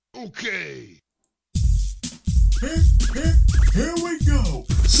Okay. Here we go.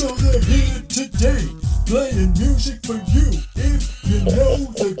 So they're here today, playing music for you. If you know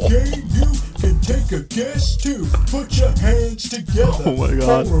the game, you can take a guess too. Put your hands together Oh my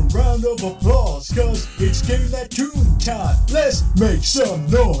God. for a round of applause, cause it's Game That Tune time. Let's make some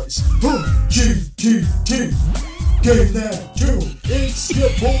noise. GTT. Game That Tune. It's your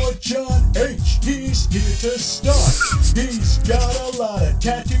boy John H. He's here to start. He's got a lot of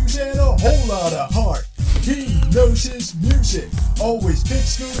tattoos and a whole lot of heart. He knows his music, always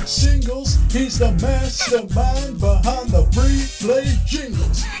picks good singles. He's the mastermind behind the free play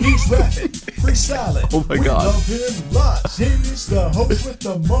jingles. He's rapping, freestyling. Oh my we God. love him lots. He's the host with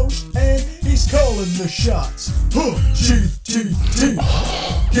the most, and he's calling the shots. GTT.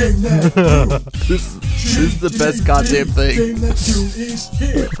 Game That Tune. This is the best goddamn thing. Game That Tune is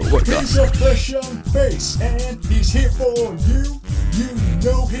here. Oh my God. He's a fresh young face, and he's here for you. You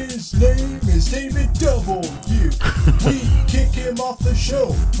know his name is David W. We kick him off the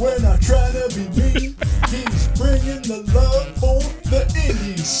show. We're not trying to be mean. He's bringing the love for the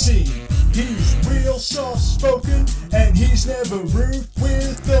indie scene. He's real soft-spoken, and he's never rude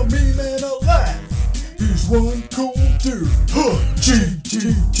with a meme and a laugh. He's one cool dude.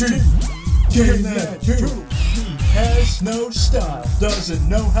 GTT. Game That Tune. He has no style, doesn't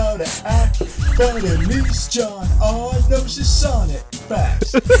know how to act, but at least John R knows his Sonic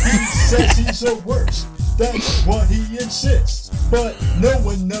facts. He says he's a worst, that's what he insists, but no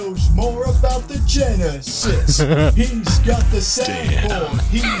one knows more about the Genesis. He's got the soundboard,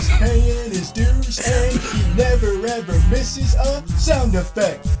 he's paying his dues, and he never ever misses a sound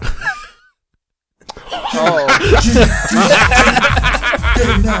effect. Oh.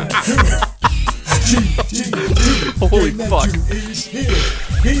 Game That Tune. GTT. Holy Game That fuck. Tune is here.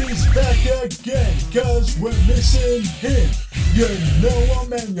 He's back again, cause we're missing him. You know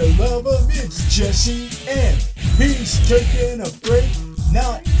him and you love him, it's Jesse M. He's taking a break,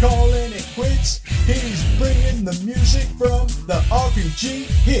 not calling it quits. He's bringing the music from the RPG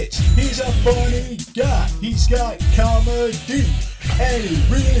hits. He's a funny guy, he's got comedy, and he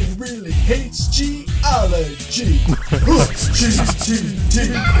really, really hates geology.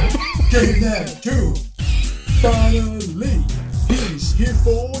 GTT. Game That Tune. Finally, he's here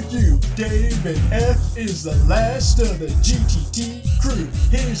for you. David F. is the last of the GTT crew.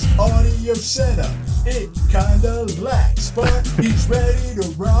 His audio setup, it kinda lacks, but he's ready to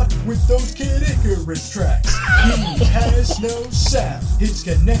rock with those Kid Icarus tracks. He has no sound, his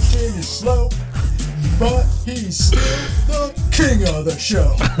connection is slow, but he's still the king of the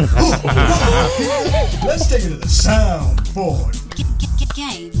show. Let's take it to the soundboard.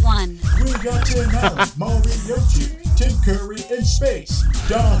 Game 1. We got Tim Allen, Mariochi, Tim Curry in space,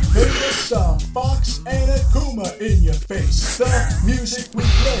 Darth Vader, Star Fox, and Akuma in your face. The music we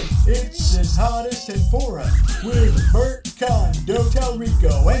play, it's as hot as tempura, with Bert Kondo,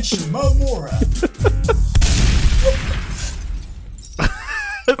 Talrico, and Shimomura.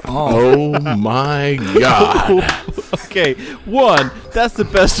 Oh my God. Okay, one, that's the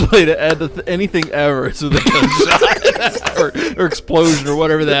best way to end anything ever is with a gunshot or explosion or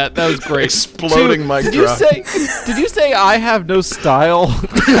whatever that. That was great. Exploding Two, mic did drop. Did you say I have no style?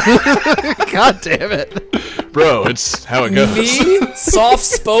 God damn it. Bro, it's how it goes. Me? Soft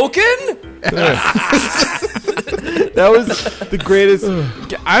spoken? That was the greatest.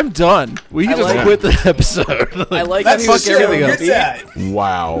 I'm done. We can just like- quit the episode. I like That's how what you everything gets at.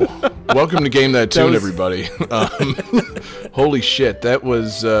 Wow. Welcome to Game That Tune, was- everybody. Holy shit, that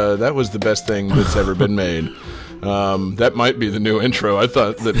was the best thing that's ever been made. That might be the new intro. I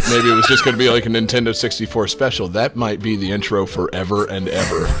thought that maybe it was just going to be like a Nintendo 64 special. That might be the intro forever and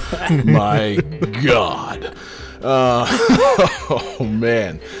ever. My God. Oh,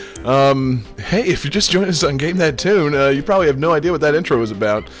 man. Hey, if you're just joining us on Game That Tune, you probably have no idea what that intro was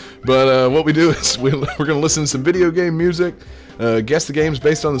about. But what we do is we're going to listen to some video game music, guess the games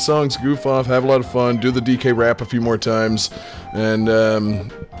based on the songs, goof off, have a lot of fun, do the DK rap a few more times, and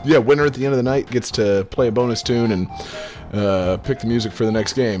yeah, winner at the end of the night gets to play a bonus tune and pick the music for the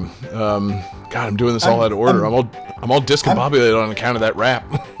next game. God, I'm doing this all out of order. I'm all discombobulated on account of that rap.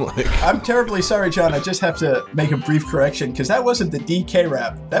 I'm terribly sorry, John. I just have to make a brief correction because that wasn't the DK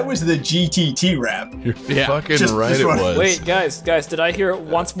rap. That was the GTT rap. You're fucking Just- right. just It wanna- was. Wait, guys, did I hear it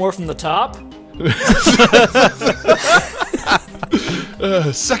once more from the top?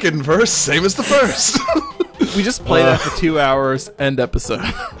 Second verse, same as the first. We just play that for 2 hours. End episode.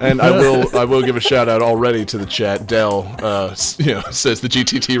 And I will give a shout out already to the chat. Dell, says the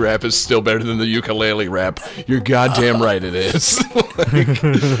GTT rap is still better than the ukulele rap. You're goddamn right, it is.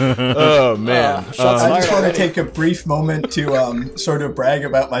 Oh man. I just want to take a brief moment to sort of brag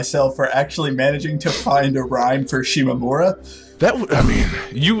about myself for actually managing to find a rhyme for Shimamura.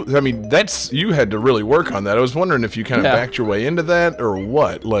 You had to really work on that. I was wondering if you kind of backed your way into that or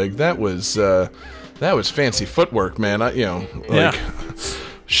what. Like that was fancy footwork, man.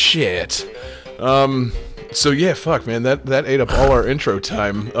 Shit. So yeah, fuck, man. That ate up all our intro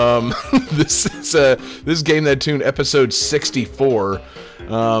time. This is Game That Tune episode 64.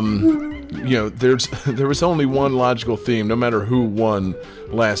 There was only one logical theme, no matter who won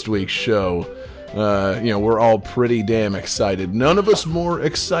last week's show. We're all pretty damn excited. None of us more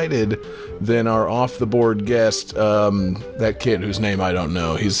excited than our off-the-board guest, that kid whose name I don't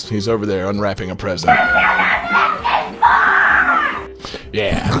know. He's over there unwrapping a present.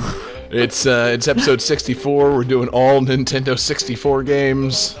 Yeah. It's episode 64. We're doing all Nintendo 64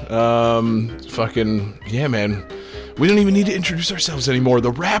 games. Yeah, man. We don't even need to introduce ourselves anymore.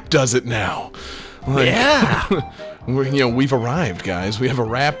 The rap does it now. We've arrived, guys. We have a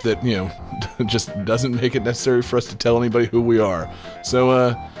rap that, just doesn't make it necessary for us to tell anybody who we are.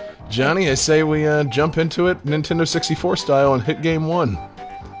 So, Johnny, I say we jump into it Nintendo 64 style and hit game 1.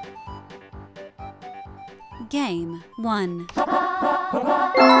 Game 1.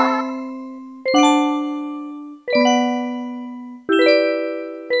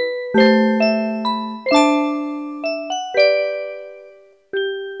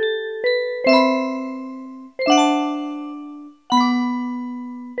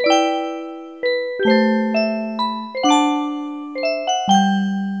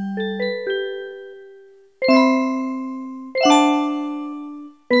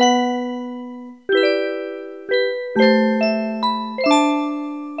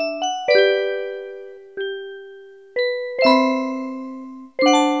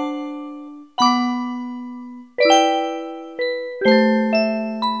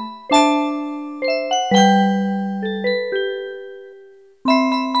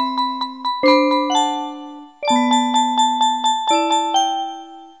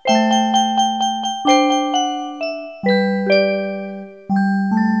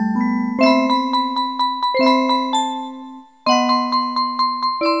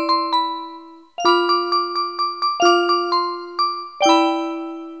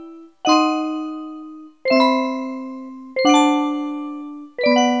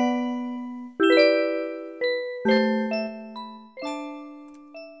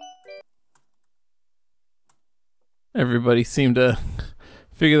 Everybody seemed to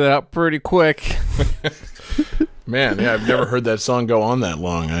figure that out pretty quick. Man, yeah, I've never heard that song go on that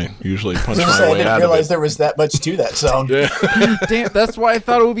long. I usually punch my way I out didn't of realize it. there was that much to that song. Yeah. Damn, that's why I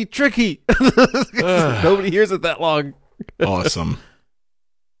thought it would be tricky. Nobody hears it that long. Awesome.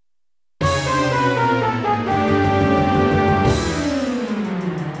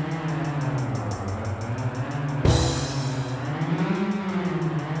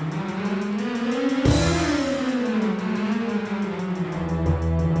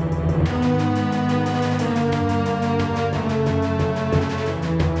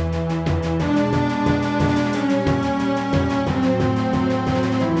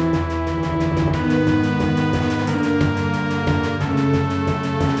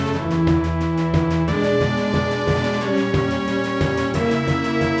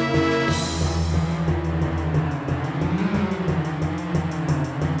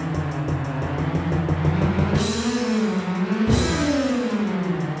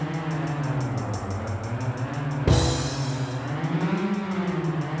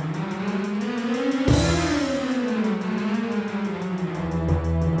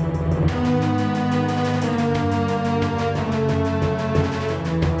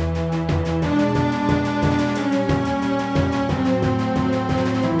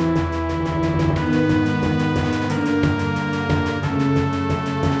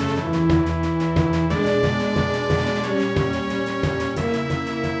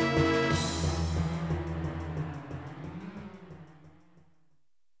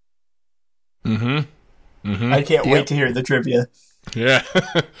 I can't wait to hear the trivia. Yeah.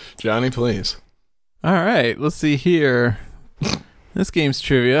 Johnny, please. All right, let's see here. This game's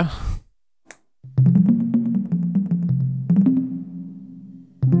trivia.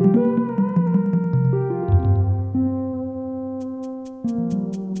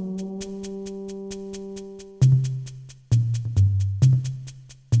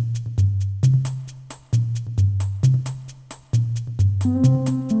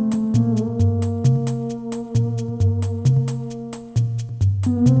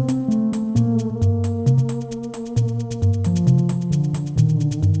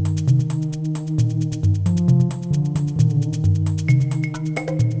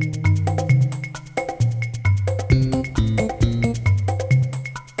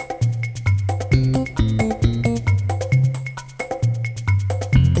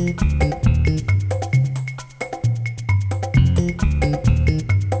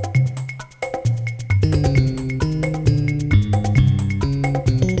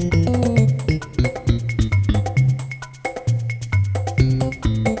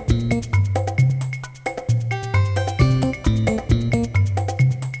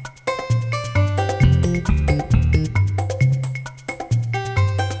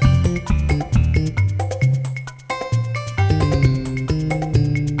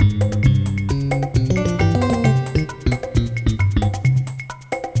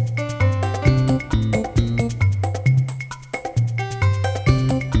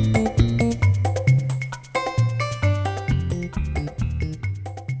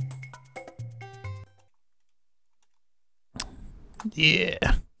 Yeah.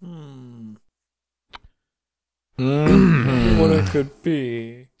 What it could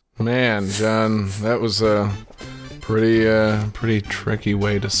be. Man, John, that was a pretty tricky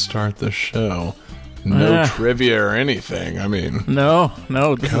way to start the show. No trivia or anything. I mean, No,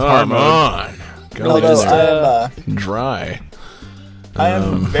 this is hard come mode. on. Gotta Although just I am, dry. I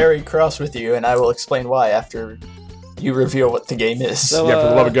am very cross with you, and I will explain why after you reveal what the game is. So, Yeah, for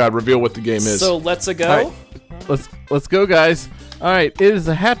the love of God, reveal what the game is. So let's go. All right. Let's go, guys. All right, it is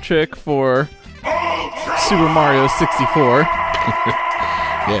a hat trick for Super Mario 64.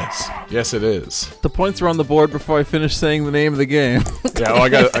 Yes, it is. The points are on the board before I finish saying the name of the game. Yeah, well, I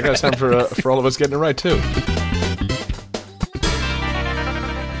got time for all of us getting it right too.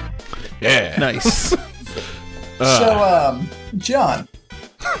 Yeah, Nice. So, John,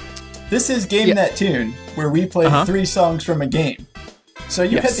 this is Game That Tune, where we play 3 songs from a game. So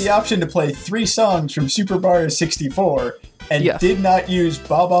you had the option to play 3 songs from Super Mario 64, and did not use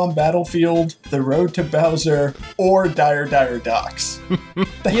Bob on Battlefield, The Road to Bowser, or Dire Dire Docks.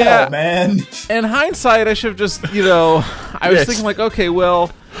 The hell, man. In hindsight, I should have just, I was thinking like, okay,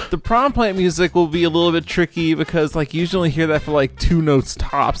 well, the prom plant music will be a little bit tricky because like you usually hear that for like 2 notes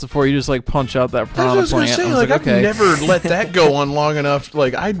tops before you just like punch out that prom I was plant. gonna say, I was like, I've never let that go on long enough.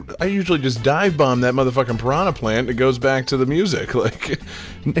 Like, I usually just dive bomb that motherfucking piranha plant. It goes back to the music. Like,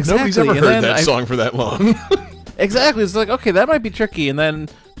 nobody's ever And heard then that song for that long. Exactly. It's like, okay, that might be tricky. And then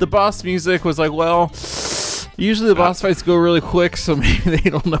the boss music was like, well, usually the boss fights go really quick, so maybe they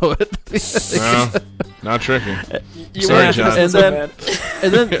don't know it. No, not tricky. You Sorry, went John. And so then,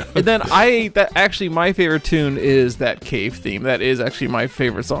 bad. and then that actually my favorite tune is that cave theme. That is actually my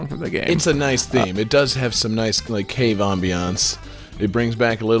favorite song from the game. It's a nice theme. It does have some nice like cave ambiance. It brings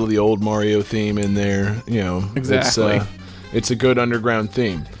back a little of the old Mario theme in there. Exactly. It's a good underground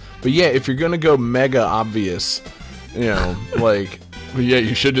theme. But yeah, if you're gonna go mega obvious, like. But yeah,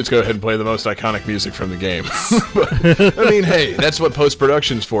 you should just go ahead and play the most iconic music from the game. But, I mean, hey, that's what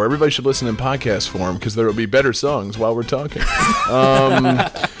post-production's for. Everybody should listen in podcast form because there will be better songs while we're talking.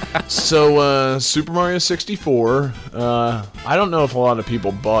 So, Super Mario 64. I don't know if a lot of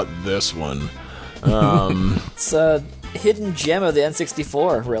people bought this one. It's a hidden gem of the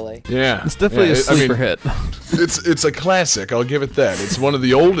N64, really. Yeah, It's definitely a sleeper hit. It's a classic. I'll give it that. It's one of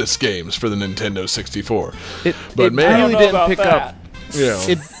the oldest games for the Nintendo 64. It But man, really know didn't about pick that. up.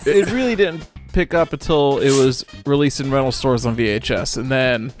 It really didn't pick up until it was released in rental stores on VHS, and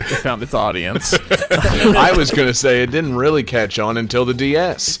then it found its audience. I was going to say it didn't really catch on until the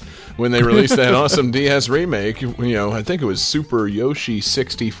DS when they released that awesome DS remake. I think it was Super Yoshi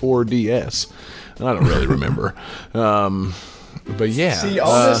 64 DS. I don't really remember. But yeah. See,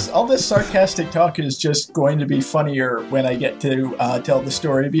 all this sarcastic talk is just going to be funnier when I get to tell the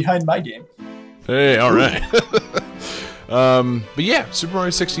story behind my game. Hey, all right. But yeah, Super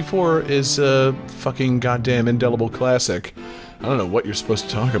Mario 64 is a fucking goddamn indelible classic. I don't know what you're supposed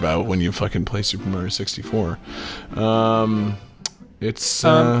to talk about when you fucking play Super Mario 64. It's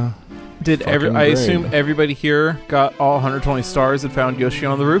Did I great. assume everybody here got all 120 stars and found Yoshi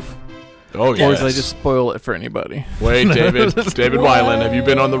on the roof? oh Or yes. did I just spoil it for anybody? Wait, David Weiland, have you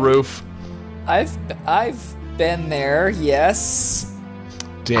been on the roof? I've been there, yes.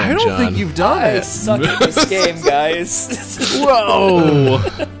 Damn, I don't John. think you've done I it. suck at this game, guys. Whoa!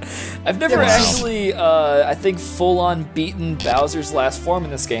 I've never actually, I think, full-on beaten Bowser's last form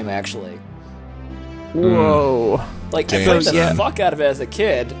in this game, actually. Whoa! Like, I Damn, played the son. fuck out of it as a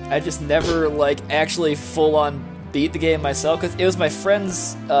kid. I just never, actually full-on beat the game myself, because it was my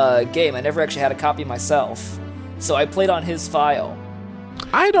friend's game. I never actually had a copy myself. So I played on his file.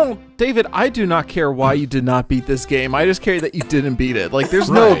 David, I do not care why you did not beat this game. I just care that you didn't beat it. Like, there's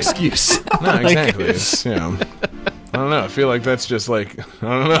no Right. excuse. No, exactly. It's, I don't know. I feel like that's just like,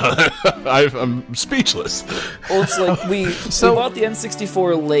 I don't know. I'm speechless. Well, it's like we bought the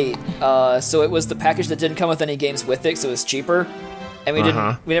N64 late, so it was the package that didn't come with any games with it, so it was cheaper, and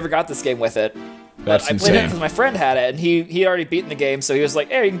we never got this game with it. That's But I played it insane. because my friend had it, and he had already beaten the game, so he was like,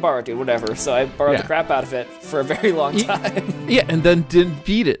 "Hey, you can borrow it, dude, whatever." So I borrowed Yeah. the crap out of it for a very long time. Yeah, and then didn't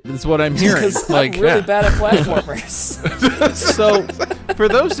beat it. That's what I'm hearing. Because Like, I'm really bad at platformers. so, for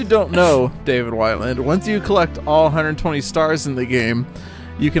those who don't know, David Wyland, once you collect all 120 stars in the game,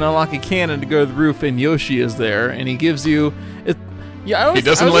 you can unlock a cannon to go to the roof, and Yoshi is there, and he gives you. He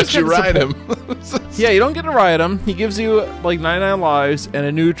doesn't let you ride him. Yeah, you don't get to ride him. He gives you like 99 lives and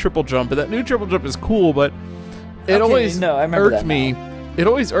a new triple jump, and that new triple jump is cool, but it Okay, always no, I remember irked that me. now. It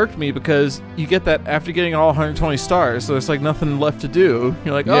always irked me because you get that after getting all 120 stars, so there's like nothing left to do.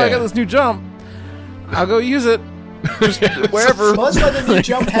 You're like, oh, I Yeah. got this new jump. I'll go use it. Just wherever. Well, that's why the new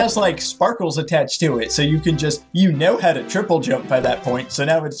jump has like sparkles attached to it, so you can just how to triple jump by that point. So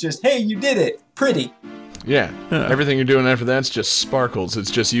now it's just, hey, you did it, pretty. Yeah. Everything you're doing after that's just sparkles.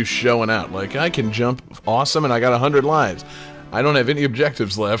 It's just you showing out. Like, I can jump awesome and I got 100 lives. I don't have any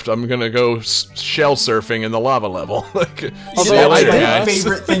objectives left. I'm going to go shell surfing in the lava level. Like, see Although you that's later, my guys.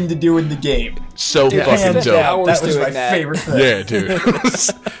 favorite thing to do in the game. So Dude, I fucking spent dope. hours That was doing my that. favorite thing. Yeah, dude.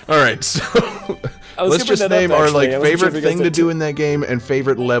 All right, so I was let's gonna bring just that name up, our actually. like I wasn't sure favorite if you guys thing to did do too. in that game and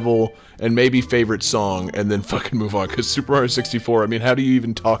favorite level and maybe favorite song, and then fucking move on. Because Super Mario 64, I mean, how do you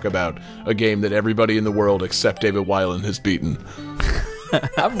even talk about a game that everybody in the world except David Weiland has beaten?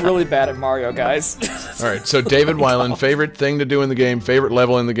 I'm really bad at Mario, guys. All right, so David Weiland, favorite thing to do in the game, favorite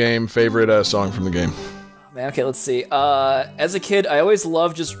level in the game, favorite song from the game. Man, okay, let's see. As a kid, I always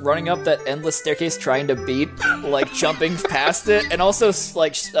loved just running up that endless staircase trying to beat, like, jumping past it, and also,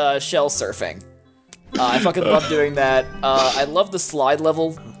 like, shell surfing. I fucking love doing that. I love the slide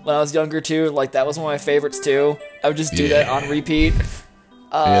level when I was younger, too. Like, that was one of my favorites, too. I would just do that on repeat.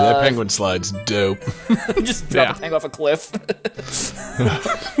 Yeah, that penguin slide's dope. Just drop a penguin off a cliff.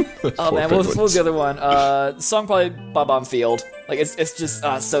 Oh, man, what was the other one? The song probably Bob on Field. Like, it's just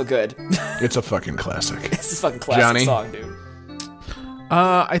so good. It's a fucking classic. It's just fucking classic Johnny? song, dude.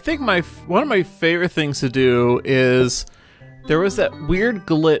 I think one of my favorite things to do is there was that weird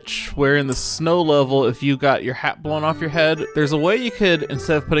glitch where in the snow level, if you got your hat blown off your head, there's a way you could,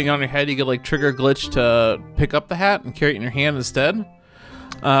 instead of putting it on your head, you could like trigger a glitch to pick up the hat and carry it in your hand instead.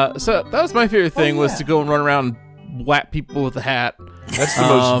 So that was my favorite thing, was to go and run around and whack people with the hat. That's the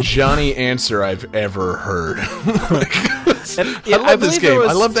most Johnny answer I've ever heard. Yeah, I love this believe there game. I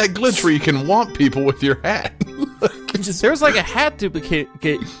was- love that glitch where you can whomp people with your hat. There was like a hat duplicating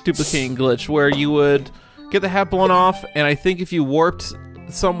glitch where you would get the hat blown off, and I think if you warped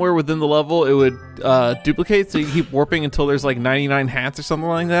somewhere within the level, it would duplicate, so you keep warping until there's like 99 hats or something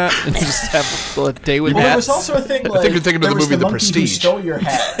like that, and you just have a day with Well, there hats. was also a thing like think you're thinking of there the was movie The monkey who Prestige. stole your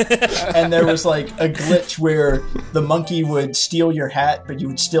hat, and there was like a glitch where the monkey would steal your hat, but you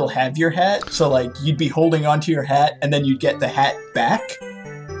would still have your hat. So like you'd be holding onto your hat, and then you'd get the hat back.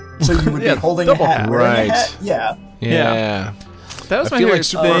 So you would Yeah, be holding a double hat, hat. wearing Right. a hat. Yeah. Yeah. That was I my feel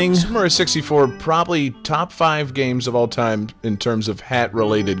favorite like thing. Super Mario 64 probably top 5 games of all time in terms of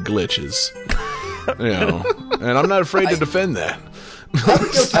hat-related glitches. You know, and I'm not afraid to defend that. I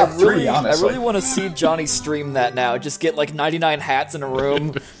would go top three, I honestly. really want to see Johnny stream that now. Just get like 99 hats in a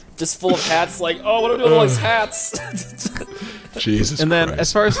room, just full of hats. Like, oh, what do I do with all these hats? Jesus And then, Christ.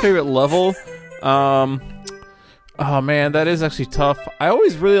 as far as favorite level, oh man, that is actually tough. I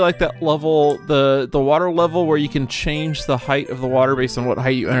always really like that level, the water level, where you can change the height of the water based on what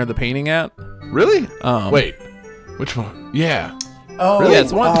height you enter the painting at. Really? Wait, which one? Yeah. Oh, Yeah,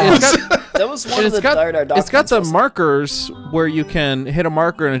 it's one. It's got, That was one and of it's the got the markers where you can hit a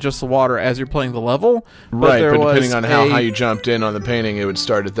marker and adjust the water as you're playing the level. Right, there but was depending on how a- high you jumped in on the painting, it would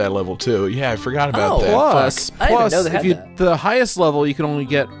start at that level too. Yeah, I forgot about Oh, that. Plus, Fuck. I didn't even know they if had you, that. the highest level you can only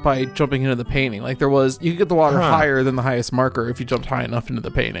get by jumping into the painting. Like there was, you could get the water Huh. higher than the highest marker if you jumped high enough into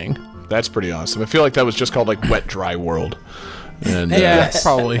the painting. That's pretty awesome. I feel like that was just called like Wet Dry World. And Yeah,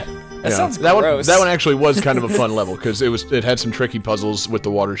 probably. That sounds that gross. one actually was kind of a fun level because it had some tricky puzzles with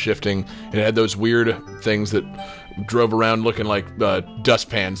the water shifting. It had those weird things that drove around looking like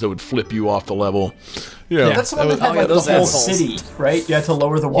dustpans that would flip you off the level. Yeah, That's the one that had Oh, yeah, like the those whole assholes. city, right? You had to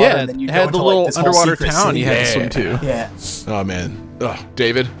lower the water, Yeah, and then you it go had into the like little this whole underwater secret town city. you had to swim to. Yeah. Oh man,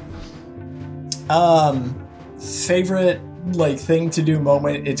 David. Favorite like thing to do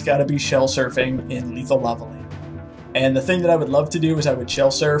moment, it's got to be shell surfing in Lethal Lava Land. And the thing that I would love to do is I would shell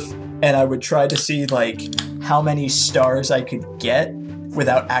surf and I would try to see like how many stars I could get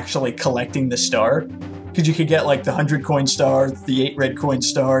without actually collecting the star. Because you could get like the 100 coin star, the 8 red coin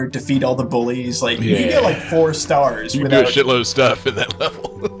star, defeat all the bullies. Like you could get like 4 stars. You can do a shitload of stuff in that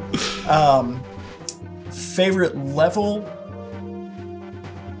level. Favorite level?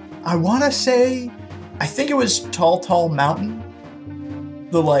 I want to say, I think it was Tall Mountain.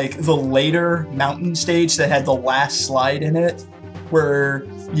 The later mountain stage that had the last slide in it, where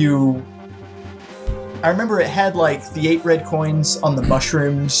I remember it had like the 8 red coins on the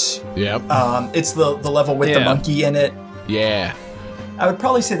mushrooms. Yep. It's the level with the monkey in it. Yeah. I would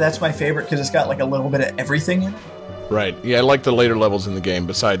probably say that's my favorite because it's got like a little bit of everything in it. Right. Yeah, I like the later levels in the game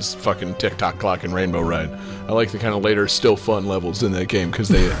besides fucking Tick-Tock Clock and Rainbow Ride. I like the kind of later, still fun levels in that game because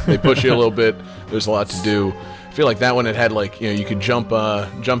they push you a little bit. There's a lot to do. I feel like that one, it had like, you could jump out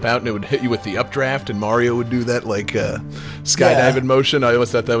and it would hit you with the updraft, and Mario would do that like skydiving motion. I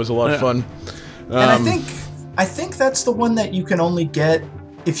always thought that was a lot of fun. And I think that's the one that you can only get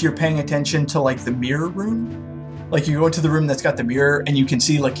if you're paying attention to like the mirror room. Like you go into the room that's got the mirror and you can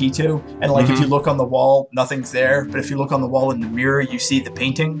see Lakitu, and like if you look on the wall, nothing's there. But if you look on the wall in the mirror, you see the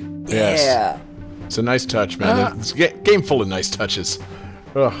painting. Yes. Yeah. It's a nice touch, man. It's a game full of nice touches.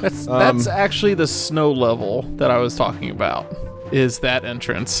 Ugh. That's actually the snow level that I was talking about. Is that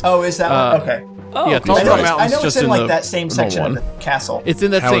entrance? Oh, is that one? Okay. Oh, yeah, cool. Tall Mountain's I know just it's in like the that same section of one. the castle. It's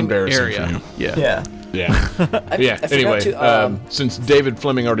in that How same embarrassing area. for you. Yeah. Yeah. Yeah. I forgot Anyway, to, since David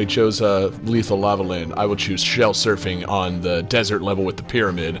Fleming already chose Lethal Lava Land, I will choose shell surfing on the desert level with the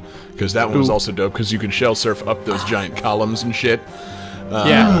pyramid, because that one was also dope, because you could shell surf up those giant columns and shit.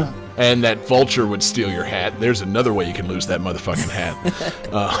 Yeah. And that vulture would steal your hat. There's another way you can lose that motherfucking hat.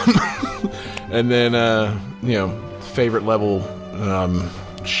 And then, favorite level,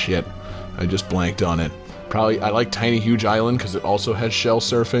 shit, I just blanked on it. Probably, I like Tiny Huge Island because it also has shell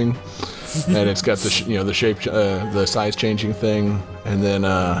surfing, and it's got the the shape, the size changing thing. And then,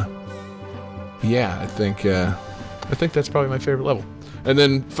 I think that's probably my favorite level. And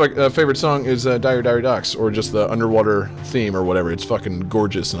then favorite song is Dire Dire Docks, or just the underwater theme or whatever. It's fucking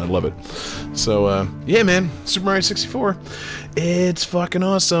gorgeous and I love it. So yeah, man, Super Mario 64, it's fucking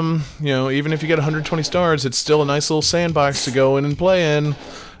awesome. Even if you get 120 stars, it's still a nice little sandbox to go in and play in.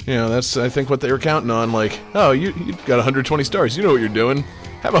 That's, I think, what they were counting on. Like, oh, you got 120 stars. You know what you're doing.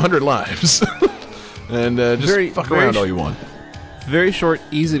 Have 100 lives. And just fuck around all you want. Very short,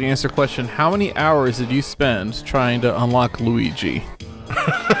 easy to answer question. How many hours did you spend trying to unlock Luigi?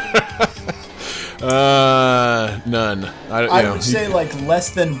 None. I would say like less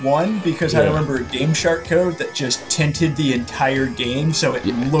than 1, because I remember a Game Shark code that just tinted the entire game so it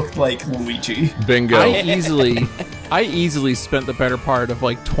looked like Luigi. Bingo. I easily spent the better part of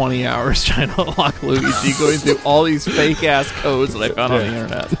like 20 hours trying to unlock Luigi, going through all these fake ass codes that I found on the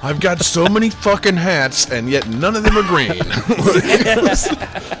internet. I've got so many fucking hats, and yet none of them are green.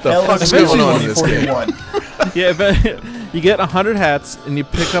 The fuck's going on in this game? Yeah, but you get 100 hats, and you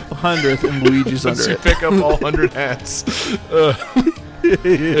pick up the 100th, and Luigi's under You it. pick up all 100 hats.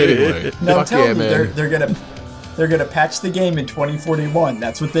 Anyway, No, fuck tell yeah, me man. they're gonna patch the game in 2041.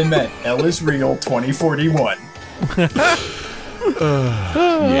 That's what they meant. L is real 2041.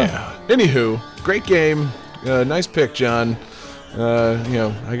 Yeah. Anywho, great game. Nice pick, John.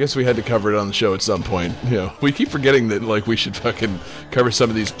 I guess we had to cover it on the show at some point. We keep forgetting that like we should fucking cover some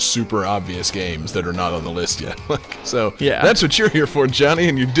of these super obvious games that are not on the list yet. So Yeah. that's what you're here for, Johnny,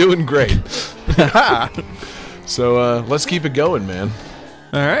 and you're doing great. So let's keep it going, man.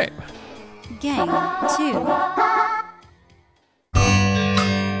 All right. Game 2.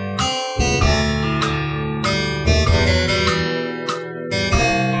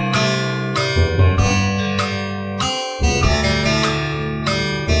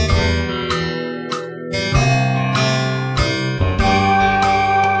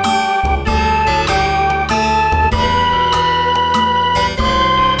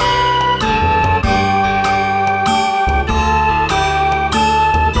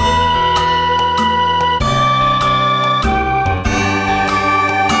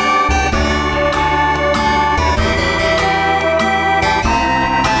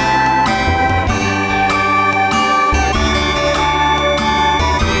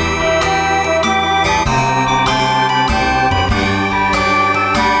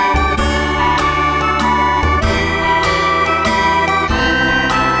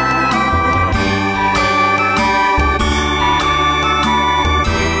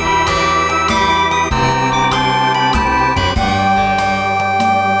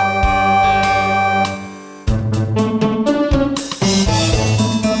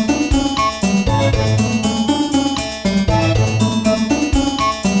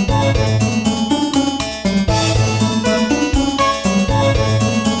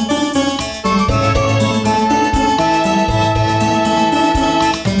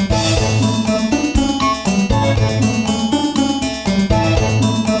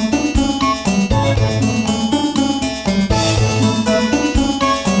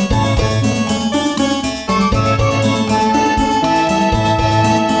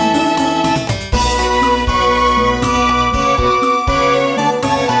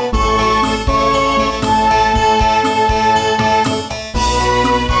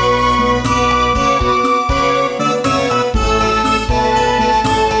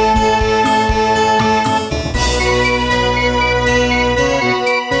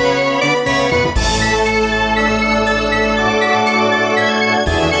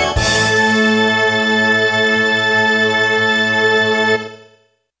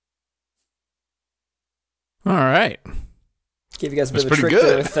 Gave you guys a bit That's of a pretty trick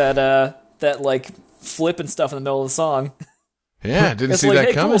there good. with that like flip and stuff in the middle of the song. Yeah, didn't It's see like, that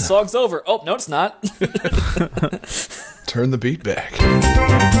hey, coming. cool, song's over. Oh, no, it's not. Turn the beat back.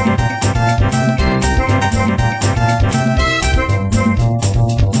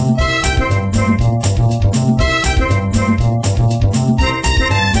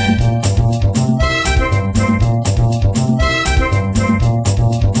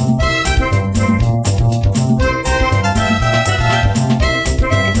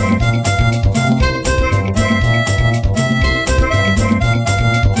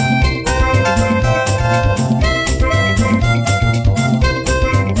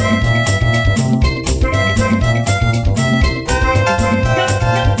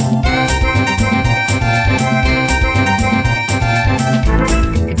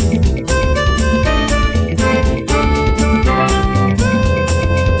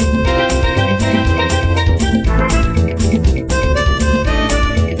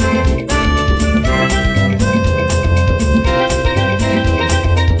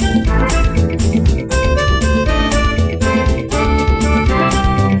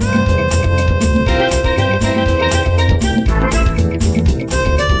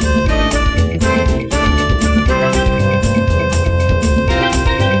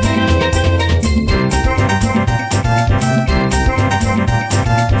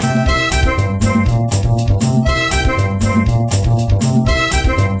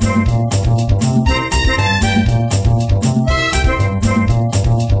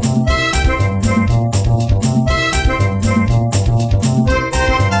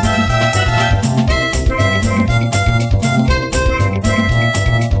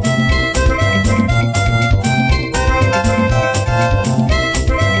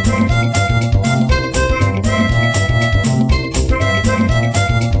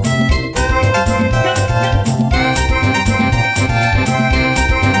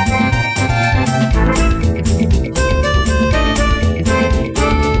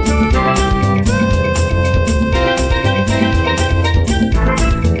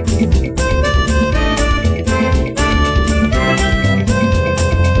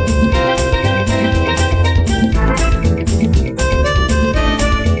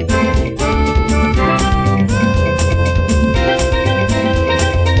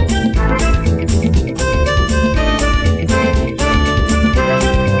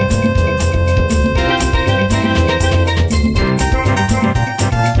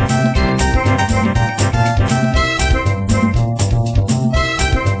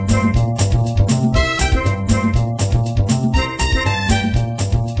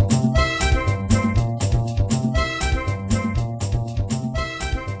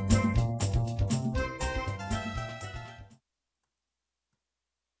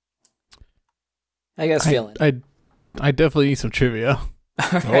 How you guys feeling? I definitely need some trivia.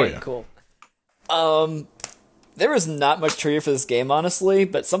 Alright, yeah. cool. There was not much trivia for this game, honestly,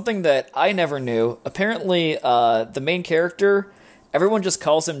 but something that I never knew. Apparently, the main character, everyone just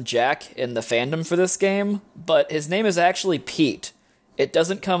calls him Jack in the fandom for this game, but his name is actually Pete. It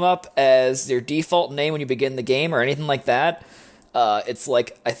doesn't come up as your default name when you begin the game or anything like that. It's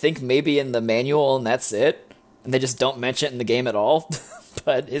like, I think maybe in the manual and that's it. And they just don't mention it in the game at all.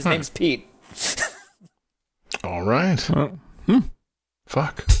 But his name's Pete. All right.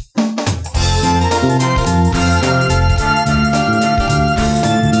 Fuck.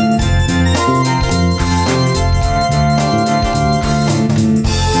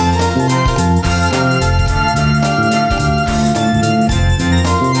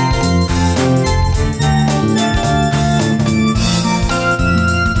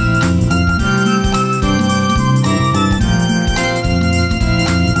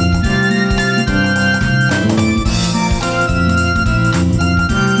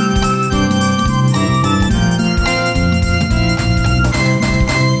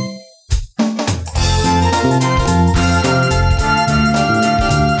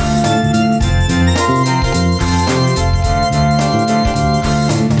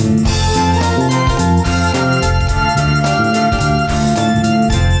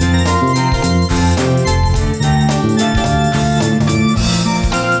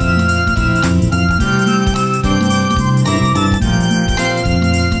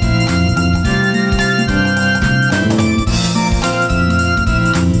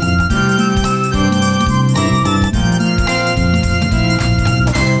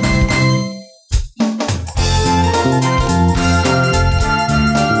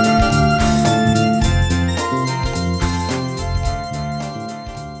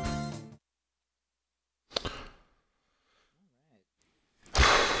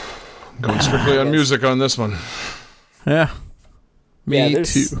 Going strictly on music on this one. Yeah. Me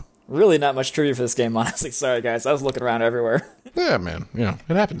there's too. really not much trivia for this game, honestly. Sorry, guys. I was looking around everywhere. Yeah, man. Yeah,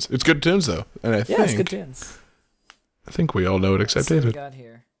 it happens. It's good tunes, though. And I Yeah, it's good tunes. I think we all know it except What we David. got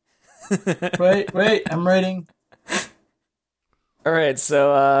here? Wait, I'm writing. All right,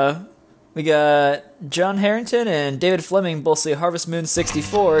 so we got John Harrington and David Fleming both say Harvest Moon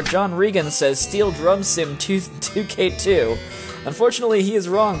 64. John Regan says Steel Drum Sim 2K2. Unfortunately, he is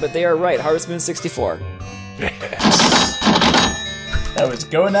wrong, but they are right. Harvest Moon 64. I was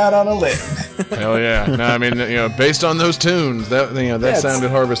going out on a limb. Hell yeah. No, I mean, based on those tunes, that it's sounded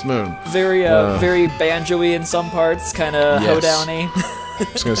Harvest Moon. Very, very banjo-y in some parts, kind of Yes. hoedowny. I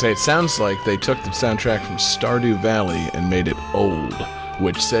was going to say, it sounds like they took the soundtrack from Stardew Valley and made it old,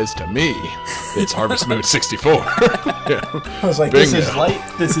 which says to me it's Harvest Moon 64. I was like, this is Bingo. light,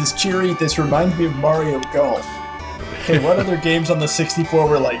 this is cheery, this reminds me of Mario Golf. Okay, what other games on the 64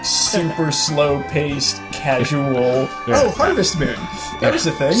 were like super slow-paced, casual? Oh, Harvest Moon. That was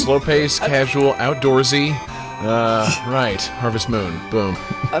a thing. Slow pace, casual, outdoorsy. Right. Harvest Moon. Boom.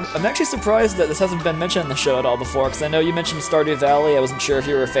 I'm actually surprised that this hasn't been mentioned on the show at all before, because I know you mentioned Stardew Valley. I wasn't sure if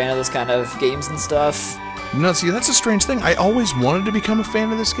you were a fan of this kind of games and stuff. No, see, that's a strange thing. I always wanted to become a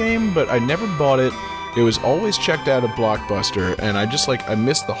fan of this game, but I never bought it. It was always checked out at Blockbuster, and I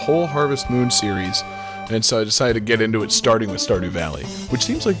missed the whole Harvest Moon series, and so I decided to get into it starting with Stardew Valley, which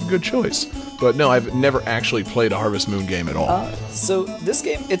seems like a good choice. But no, I've never actually played a Harvest Moon game at all. So this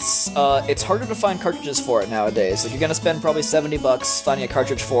game, it's harder to find cartridges for it nowadays. Like, you're gonna spend probably $70 finding a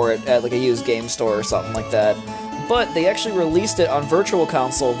cartridge for it at like a used game store or something like that. But they actually released it on Virtual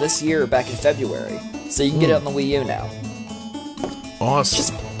Console this year, back in February, so you can get it on the Wii U now.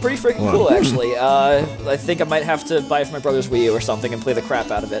 Awesome. Pretty freaking cool, actually. I think I might have to buy it for my brother's Wii U or something and play the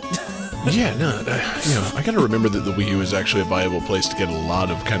crap out of it. Yeah, no, I gotta remember that the Wii U is actually a viable place to get a lot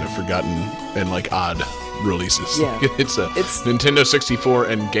of kind of forgotten and like odd releases. Yeah. It's Nintendo 64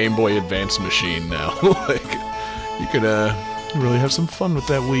 and Game Boy Advance machine now. Like, you could really have some fun with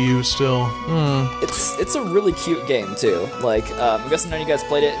that Wii U still. It's a really cute game too. Like, I'm guessing none of you guys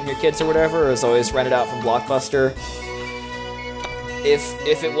played it in your kids or whatever, or was always rented out from Blockbuster.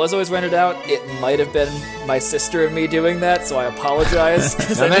 If it was always rented out, it might have been my sister and me doing that, so I apologize.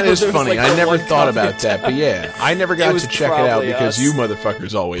 Now that is funny. I never thought about that, but yeah, I never got to check it out because you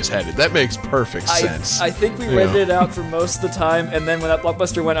motherfuckers always had it. That makes perfect sense. I think we rented it out for most of the time, and then when that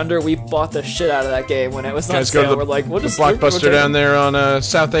Blockbuster went under, we bought the shit out of that game when it was on Guys, go sale. to We're like, we'll the just Blockbuster down there on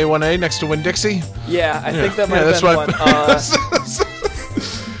South A1A next to Winn-Dixie. Yeah, I think that might Yeah, have that's been what one.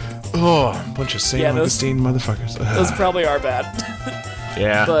 Oh, bunch of St. Augustine motherfuckers. Those probably are bad.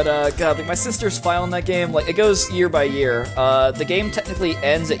 Yeah. But, God, like, my sister's filing that game, like, it goes year by year. The game technically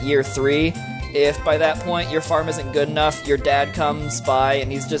ends at year 3. If by that point your farm isn't good enough, your dad comes by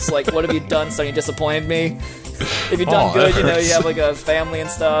and he's just like, what have you done, son? You disappointed me. If you've done good, you know, you have, like, a family and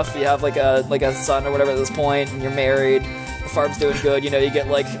stuff. You have, like a son or whatever at this point, and you're married. The farm's doing good, you know, you get,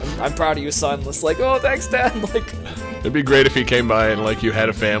 like, I'm proud of you, son. It's like, oh, thanks, Dad. Like, it'd be great if he came by and, like, you had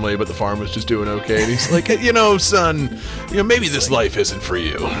a family, but the farm was just doing okay. And he's like, son, maybe this life isn't for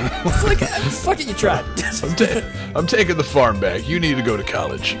you. it's like, fuck it, you tried. I'm taking the farm back. You need to go to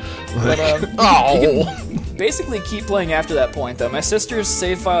college. But, Oh. basically keep playing after that point, though. My sister's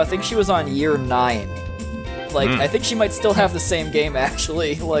save file, I think she was on year 9. Like, I think she might still have the same game,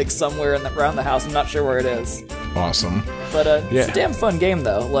 actually, like, somewhere around the house. I'm not sure where it is. Awesome. But it's a damn fun game,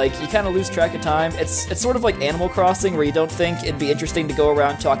 though. Like, you kind of lose track of time. It's sort of like Animal Crossing, where you don't think it'd be interesting to go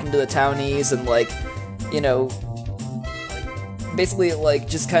around talking to the townies and, like, you know, basically, like,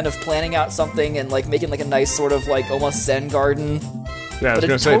 just kind of planning out something and, like, making, like, a nice sort of, like, almost Zen garden. Yeah, I was But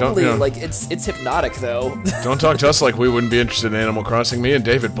gonna it's say, totally, don't like, it's hypnotic, though. don't talk to us like we wouldn't be interested in Animal Crossing. Me and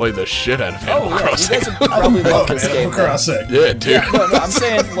David played the shit out of Animal Oh, yeah, you Crossing. guys would probably love this game. Animal then. Crossing. Yeah, dude. Yeah, no, I'm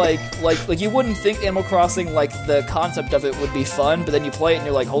saying like you wouldn't think Animal Crossing, like, the concept of it would be fun, but then you play it and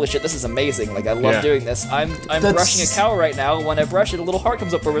you're like, holy shit, this is amazing. Like, I love Yeah. doing this. I'm That's- brushing a cow right now. When I brush it, a little heart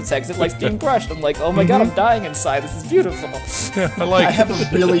comes up over its head 'cause it likes being brushed. I'm like, oh my god, I'm dying inside. This is beautiful. I have a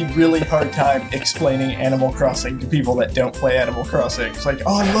really, really hard time explaining Animal Crossing to people that don't play Animal Crossing. It's like,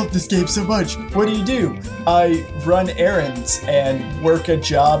 oh, I love this game so much. What do? I run errands and work a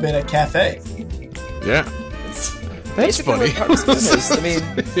job in a cafe. Yeah. That's Basically funny. what Harvest Moon is. I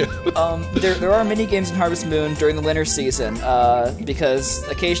mean, there are mini games in Harvest Moon during the winter season, because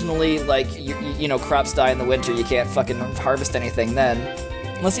occasionally, like, you know, crops die in the winter. You can't fucking harvest anything then,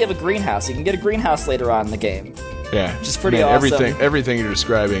 unless you have a greenhouse. You can get a greenhouse later on in the game. Yeah, which is pretty man, awesome. Everything you're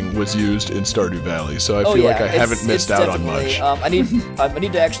describing was used in Stardew Valley, so I Oh, feel yeah, like I haven't missed it's out on definitely, much. I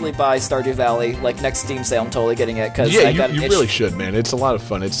need to actually buy Stardew Valley like next Steam sale. I'm totally getting it because Yeah, I got you an really itch. should, man. It's a lot of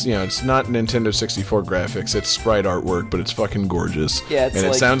fun. It's it's not Nintendo 64 graphics. It's sprite artwork, but it's fucking gorgeous. Yeah, it's and it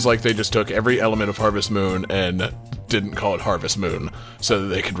like- sounds like they just took every element of Harvest Moon and didn't call it Harvest Moon so that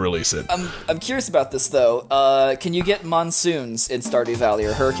they could release it. I'm curious about this though. Can you get monsoons in Stardew Valley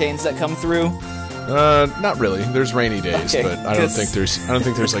or hurricanes that come through? Not really. There's rainy days, Okay, but I don't 'cause-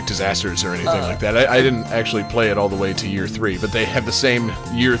 think there's like disasters or anything like that. I didn't actually play it all the way to year 3, but they have the same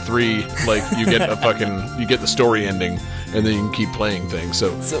year 3. Like you get you get the story ending, and then you can keep playing things.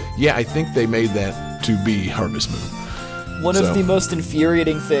 So yeah, I think they made that to be Harvest Moon. One So- of the most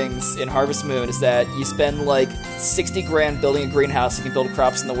infuriating things in Harvest Moon is that you spend like 60 grand building a greenhouse and you build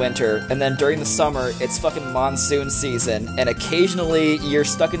crops in the winter, and then during the summer, it's fucking monsoon season, and occasionally you're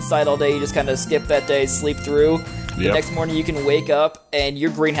stuck inside all day, you just kind of skip that day, sleep through. The Yep. next morning you can wake up and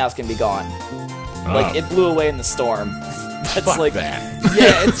your greenhouse can be gone. Like, it blew away in the storm. That's Fuck like, that.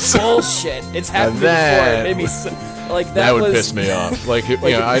 yeah, it's bullshit. It's happened before. that It made me like That would was, piss me off. Like,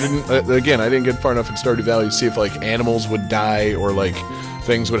 I didn't. Again, I didn't get far enough in Stardew Valley to see if like animals would die or like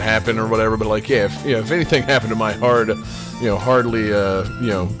things would happen or whatever. But like, yeah, if anything happened to my hardly,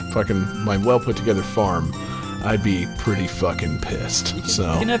 fucking my well put together farm, I'd be pretty fucking pissed. You So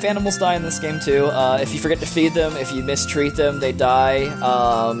can have animals die in this game too. If you forget to feed them, if you mistreat them, they die.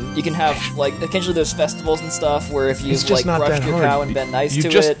 You can have like occasionally there's festivals and stuff where if you've it's just like not brushed that your hard. cow and been nice you to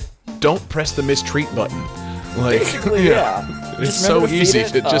just it. don't press the mistreat button. Like, Basically, yeah. It's Just so remember to feed easy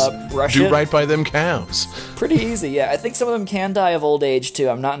it, to just brush do it. right by them cows. Pretty easy, yeah. I think some of them can die of old age too.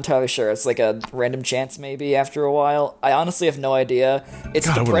 I'm not entirely sure. It's like a random chance maybe after a while. I honestly have no idea. It's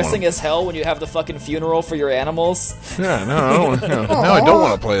God, I wouldn't depressing wanna- as hell when you have the fucking funeral for your animals. Yeah, no, I don't. No, I don't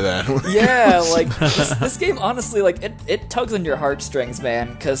want to play that. Yeah, like this game honestly, like it tugs on your heartstrings,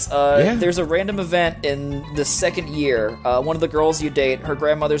 man. Because there's a random event in the second year. One of the girls you date, her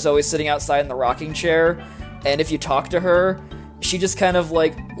grandmother's always sitting outside in the rocking chair, and if you talk to her, she just kind of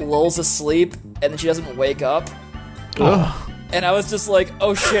like lulls asleep, and then she doesn't wake up. And I was just like,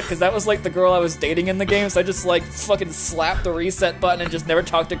 oh shit, because that was like the girl I was dating in the game, so I just like fucking slapped the reset button and just never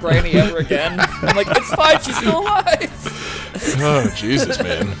talked to Granny ever again. I'm like, it's fine, she's still alive. Oh Jesus,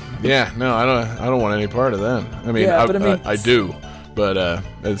 man. Yeah, no, I don't want any part of that. I mean, Yeah, but I mean- I do, but at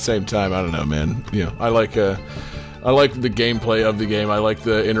the same time, I don't know, man. I like the gameplay of the game. I like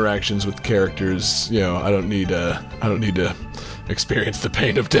the interactions with characters. I don't need to experience the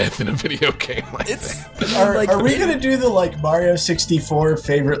pain of death in a video game like that. Are we gonna do the like Mario 64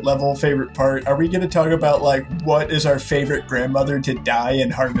 favorite level, favorite part? Are we gonna talk about like what is our favorite grandmother to die in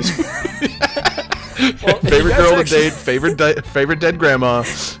Harvest Moon? Well, if you Favorite guys girl to actually- date, favorite dead grandma.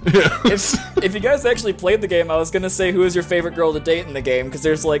 If you guys actually played the game, I was gonna say who is your favorite girl to date in the game, because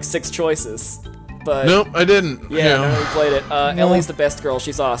there's like 6 choices. But Nope, I didn't. yeah, no, we played it. Ellie's the best girl.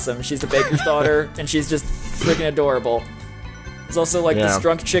 She's awesome. She's the baker's daughter, and she's just freaking adorable. There's also like this Yeah.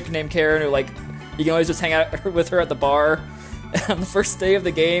 drunk chick named Karen who like you can always just hang out with her at the bar. On the first day of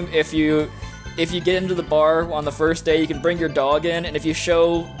the game, if you get into the bar on the first day, you can bring your dog in, and if you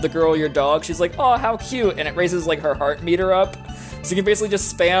show the girl your dog, she's like, "Oh, how cute!" and it raises like her heart meter up. So you can basically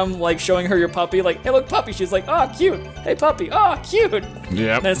just spam like showing her your puppy, like, "Hey, look, puppy." She's like, "Oh, cute." "Hey, puppy." "Oh, cute." Yep.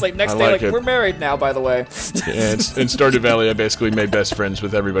 And then it's like next I day, like it. "We're married now, by the way." Yeah, in Stardew Valley, I basically made best friends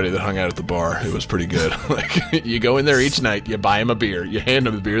with everybody that hung out at the bar. It was pretty good. Like, you go in there each night, you buy them a beer, you hand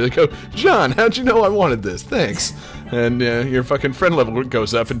them the beer, they go, "John, how'd you know I wanted this? Thanks." And your fucking friend level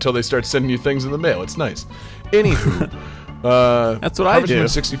goes up until they start sending you things in the mail. It's nice. Anywho, That's what I Harvest do. Moon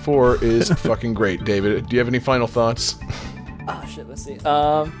 64 is fucking great. David, do you have any final thoughts? Oh shit, let's see.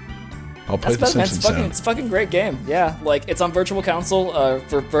 I'll play That's the better, man. Simpsons sound. It's a fucking great game. Yeah, like it's on Virtual Console.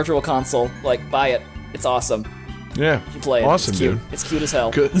 For Virtual Console, like buy it. It's awesome. Yeah, You play it. awesome, it's cute. dude. It's cute as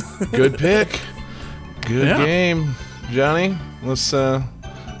hell. Good pick. Good Yeah. game, Johnny. Let's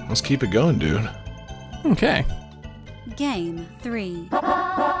keep it going, dude. Okay. Game 3.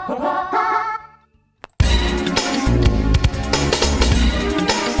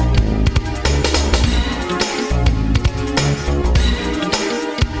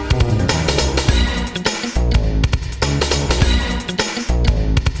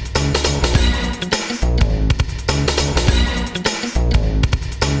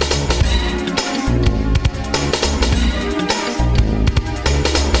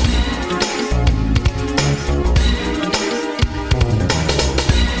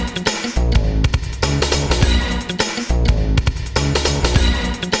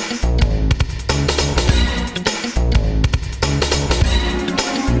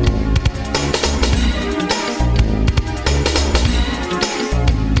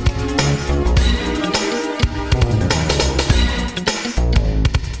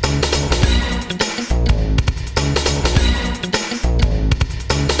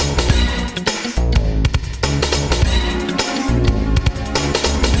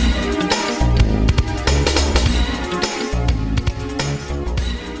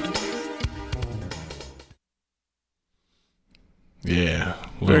 Yeah,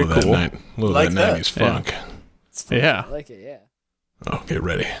 a Very little of cool. that little Like of that that. 90s funk. It's fun. Yeah. I like it, yeah. Oh, get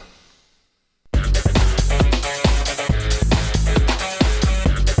ready.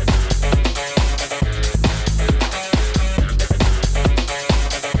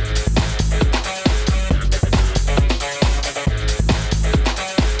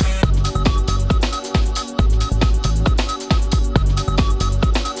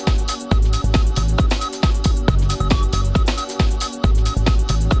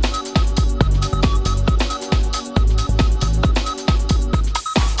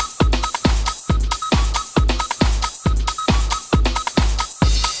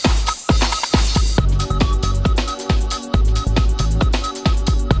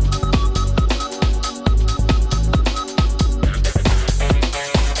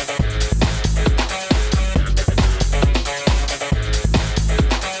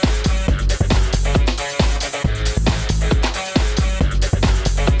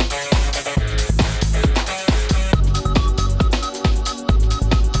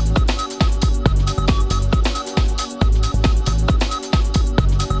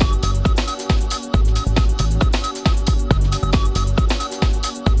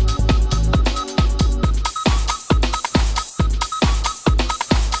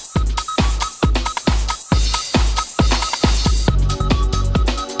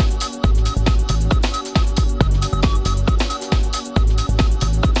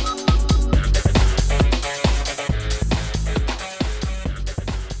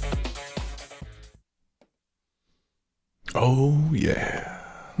 Oh, yeah.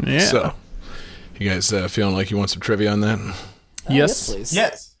 Yeah. So, you guys feeling like you want some trivia on that? Yes. Please.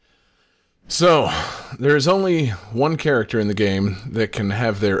 Yes. So, there is only one character in the game that can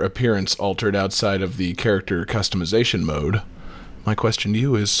have their appearance altered outside of the character customization mode. My question to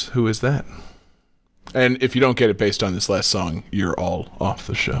you is, who is that? And if you don't get it based on this last song, you're all off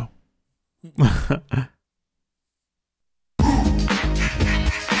the show.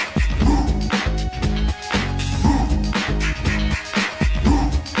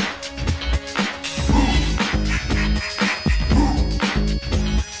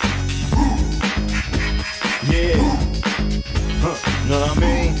 Yeah. Know what I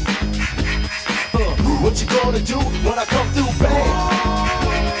mean? What you gonna do when I come through, bang?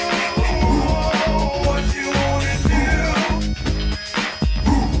 What you wanna do?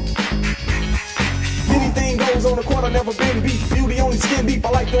 Anything goes on the court, I never been beat. Beauty only skin deep, I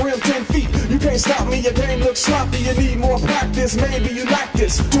like the rim 10 feet. You can't stop me, your game looks sloppy. You need more practice, maybe you like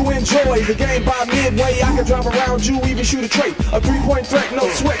this. To enjoy the game by midway, I can drive around you, even shoot a trait. A 3-point threat, no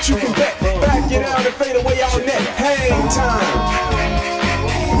sweat, you can bet. Back it out and fade away all net. Hang time.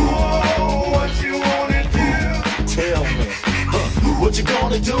 What you wanna do? Tell me. What you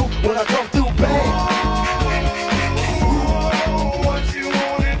gonna do when I come through, bang? What you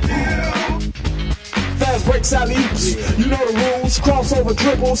wanna do? Fast breaks, alley-oops, you know the rules. Crossover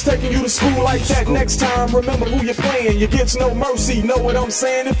dribbles, taking you to school like that. Next time, remember who you're playing. You get no mercy, know what I'm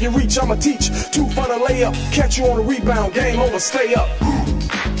saying? If you reach, I'ma teach. Too fun to lay up, catch you on a rebound. Game over, stay up.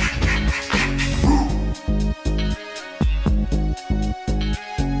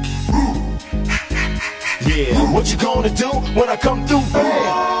 Yeah, what you gonna do when I come through,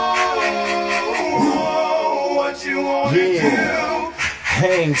 bang? What you wanna do?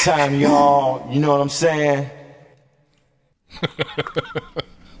 Hang time, y'all. You know what I'm saying?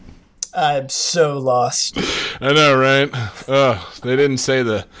 I'm so lost. I know, right? They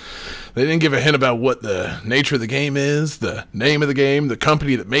didn't give a hint about what the nature of the game is, the name of the game, the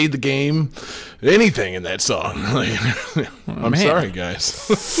company that made the game, anything in that song. Like, I'm man. sorry,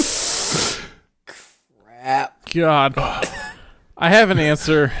 guys. Crap. God. I have an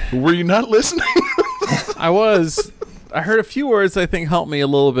answer. Were you not listening? I was. I heard a few words I think helped me a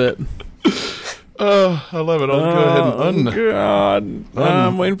little bit. I love it. I'll go ahead and God.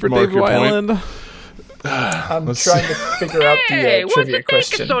 I'm waiting for mark David your point. Wyland. I'm trying to figure out the trivia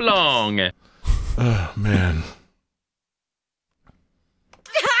question. so long? Oh, man.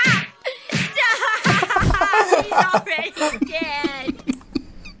 He's already dead.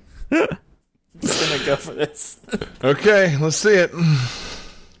 Just gonna go for this. Okay, let's see it.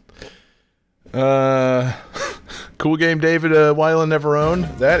 Cool game David Weiland never owned.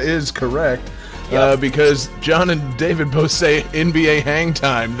 That is correct. Because John and David both say NBA hang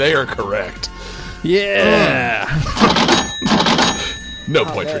time. They are correct. Yeah. No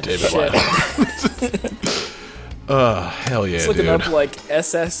point for man, David shit. Weiland. Hell yeah, Just looking dude. up like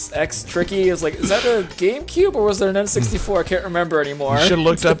SSX Tricky. I was like, is that a GameCube or was there an N64? I can't remember anymore. Should have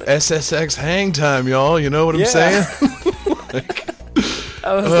looked up SSX hang time, y'all. You know what I'm Yeah. saying?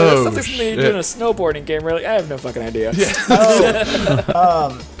 Something you do in a snowboarding game. Really, I have no fucking idea.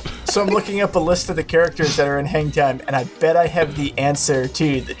 So I'm looking up a list of the characters that are in Hang Time, and I bet I have the answer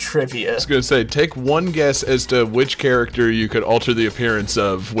to the trivia. I was going to say, take one guess as to which character you could alter the appearance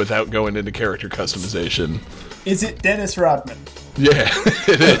of without going into character customization. Is it Dennis Rodman? Yeah,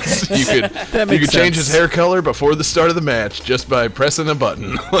 it is. You could change his hair color before the start of the match just by pressing a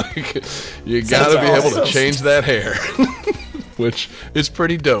button. Like, you gotta be able to change that hair. Which is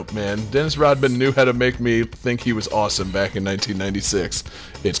pretty dope, man. Dennis Rodman knew how to make me think he was awesome back in 1996.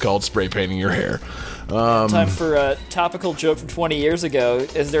 It's called spray painting your hair. Time for a topical joke from 20 years ago.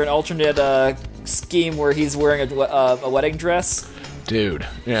 Is there an alternate scheme where he's wearing a wedding dress? Dude,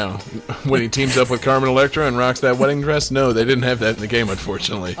 when he teams up with Carmen Electra and rocks that wedding dress? No, they didn't have that in the game,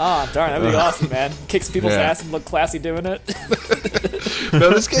 unfortunately. Ah, darn, that'd be awesome, man. Kicks people's ass and look classy doing it. No,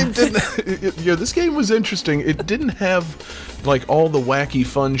 this game didn't. This game was interesting. It didn't have like all the wacky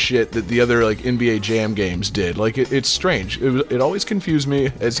fun shit that the other like NBA Jam games did. Like it's strange. It always confused me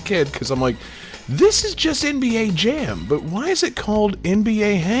as a kid because I'm like, this is just NBA Jam, but why is it called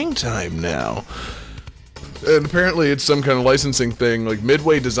NBA Hang Time now? And apparently it's some kind of licensing thing. Like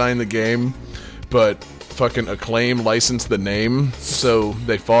Midway designed the game, but fucking Acclaim licensed the name, so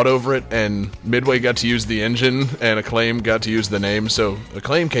they fought over it, and Midway got to use the engine, and Acclaim got to use the name, so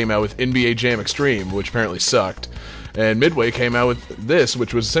Acclaim came out with NBA Jam Extreme, which apparently sucked, and Midway came out with this,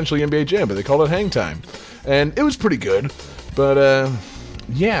 which was essentially NBA Jam, but they called it Hang Time, and it was pretty good, but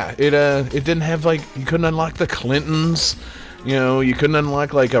it didn't have, like, you couldn't unlock the Clintons. You couldn't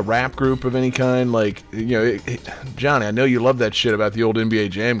unlock, like, a rap group of any kind. Like, Johnny, I know you love that shit about the old NBA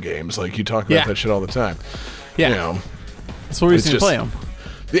Jam games. Like, you talk about that shit all the time. Yeah. That's what reason to play them.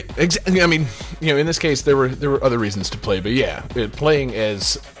 I mean, in this case, there were other reasons to play. But, playing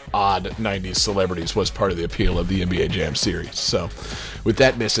as odd 90s celebrities was part of the appeal of the NBA Jam series. So, with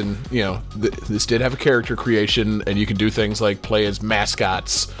that missing, this did have a character creation, and you can do things like play as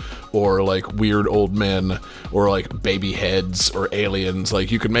mascots, or like weird old men, or like baby heads, or aliens.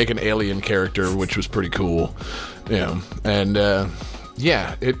 Like you could make an alien character, which was pretty cool. And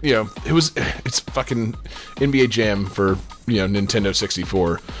it's fucking NBA Jam for Nintendo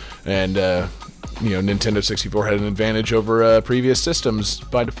 64, and Nintendo 64 had an advantage over previous systems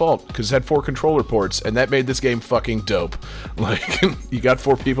by default because it had 4 controller ports, and that made this game fucking dope. Like you got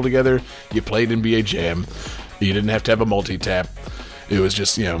 4 people together, you played NBA Jam, you didn't have to have a multi-tap. It was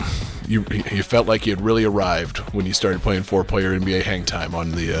just, you felt like you had really arrived when you started playing 4-player NBA Hang Time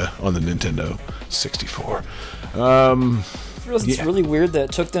on the Nintendo 64. It's really weird that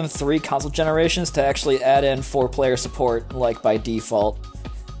it took them 3 console generations to actually add in 4-player support, like, by default.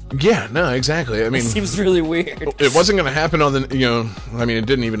 Yeah, no, exactly. I mean, it seems really weird. It wasn't going to happen on the, it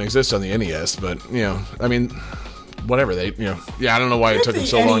didn't even exist on the NES, but, whatever. I don't know why it took them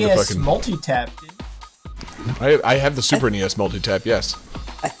so long to fucking... multi-tap. I have the Super NES multi-tap, yes.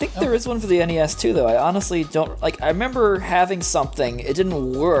 I think there is one for the NES too, though. I honestly don't... I remember having something. It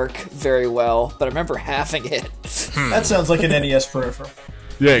didn't work very well, but I remember having it. That sounds like an NES peripheral.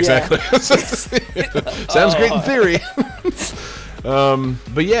 Yeah, exactly. Sounds great in theory.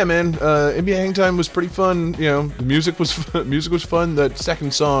 But yeah, man, NBA Hang Time was pretty fun. The music was fun. That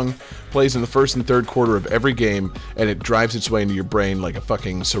second song plays in the first and third quarter of every game, and it drives its way into your brain like a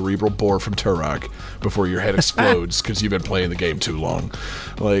fucking cerebral bore from Turok before your head explodes because you've been playing the game too long.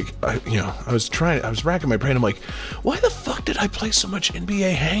 Like, I was racking my brain. I'm like, why the fuck did I play so much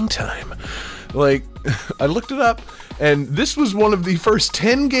NBA Hang Time? Like, I looked it up, and this was one of the first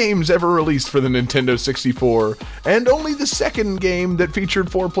 10 games ever released for the Nintendo 64, and only the second game that featured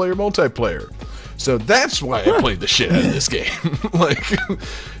 4-player multiplayer. So that's why I played the shit out of this game. Like,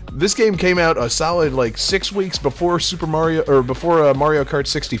 this game came out a solid, 6 weeks before Mario Kart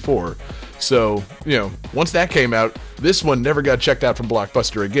 64. So, once that came out, this one never got checked out from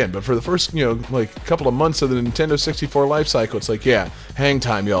Blockbuster again. But for the first, couple of months of the Nintendo 64 life cycle, it's like, yeah, Hang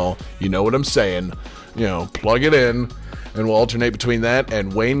Time, y'all. You know what I'm saying. Plug it in, and we'll alternate between that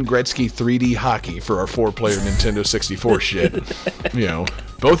and Wayne Gretzky 3D Hockey for our 4-player Nintendo 64 shit.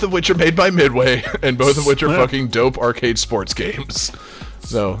 Both of which are made by Midway, and both of which are fucking dope arcade sports games.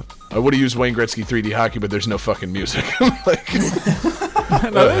 So, I would have used Wayne Gretzky 3D Hockey, but there's no fucking music.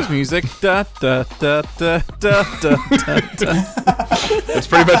 No, there's music. Da, da, da, da, da, da, da. That's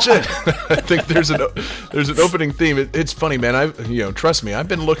pretty much it. I think there's an opening theme. It's funny, man. Trust me, I've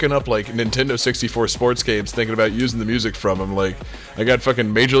been looking up Nintendo 64 sports games, thinking about using the music from them. Like, I got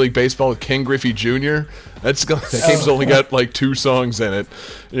fucking Major League Baseball with Ken Griffey Jr. That game's only got 2 songs in it,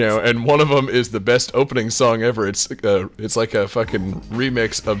 and one of them is the best opening song ever. It's like a fucking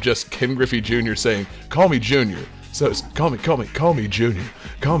remix of just Ken Griffey Jr. saying, "Call me Junior. So it's call me Junior.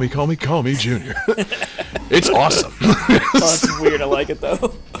 Call me Junior. It's awesome. Oh, that's weird. I like it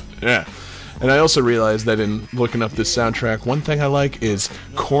though. Yeah. And I also realized that in looking up this soundtrack, one thing I like is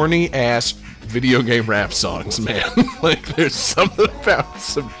corny ass video game rap songs, man. Like, there's something about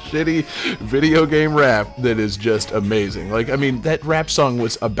some shitty video game rap that is just amazing. Like, I mean, that rap song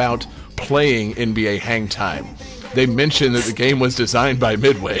was about playing NBA Hang Time. They mentioned that the game was designed by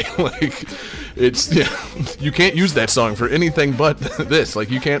Midway. Like, it's, yeah, you can't use that song for anything but this. Like,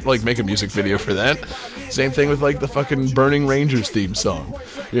 you can't, like, make a music video for that. Same thing with, like, the fucking Burning Rangers theme song.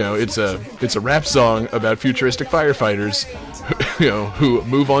 You know, it's a rap song about futuristic firefighters, you know, who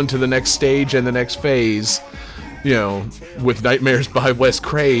move on to the next stage and the next phase, you know, with Nightmares by Wes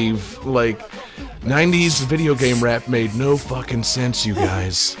Crave. Like, 90s video game rap made no fucking sense, you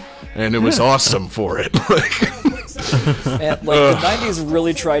guys. And it was awesome for it. And, like, the 90s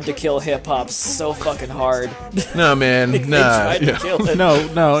really tried to kill hip-hop so fucking hard. No, man, They nah. tried to kill it.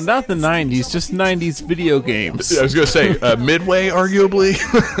 No, not the 90s, just 90s video games. I was gonna say Midway, arguably,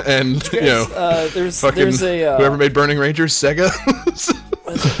 and you know, There's a whoever made Burning Rangers, Sega.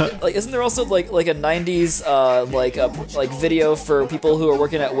 like, isn't there also like a 90s like video for people who are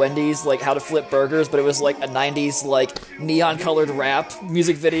working at Wendy's, like how to flip burgers, but it was like a 90s like neon colored rap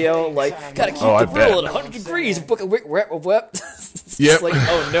music video, like gotta keep the grill at 100 degrees, book a whip. Yep. Like,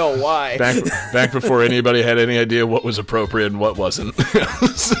 oh no, why? Back before anybody had any idea what was appropriate and what wasn't.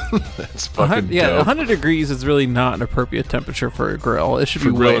 That's fucking dope. 100 degrees is really not an appropriate temperature for a grill. It should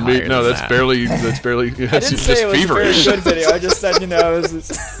be way Grilling meat? higher No, than that's that. barely. That's I didn't just say it was feverish. a very good video. I just said, you know, it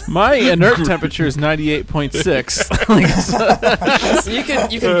was, My inert temperature is 98.6. Like, so you can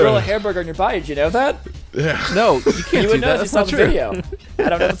grill a hamburger on your body. Did you know that? Yeah, no, you can't You do would know that. if you That's saw not the true. video. I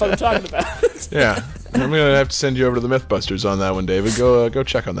don't know what the fuck I'm talking about. yeah. I'm gonna have to send you over to the MythBusters on that one, David. Go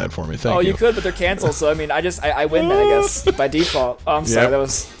check on that for me. Thank Oh, you. you could, but they're canceled. So I mean, I win then, I guess, by default. Oh, I'm sorry. Yep.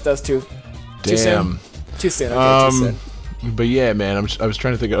 That was too Damn. soon. Too soon. Okay, too soon. But yeah, man, I was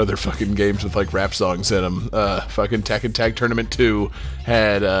trying to think of other fucking games with like rap songs in them. Fucking Tekken Tag Tournament 2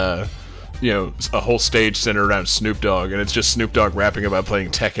 had you know, a whole stage centered around Snoop Dogg, and it's just Snoop Dogg rapping about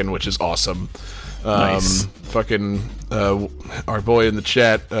playing Tekken, which is awesome. Nice. Fucking our boy in the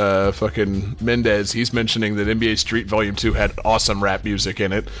chat, fucking Mendez, he's mentioning that NBA Street Volume 2 had awesome rap music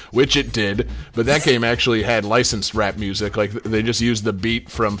in it, which it did, but that game actually had licensed rap music. Like, they just used the beat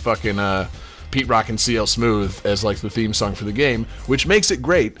from fucking Pete Rock and CL Smooth as like the theme song for the game, which makes it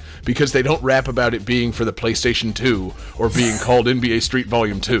great because they don't rap about it being for the PlayStation 2 or being called NBA Street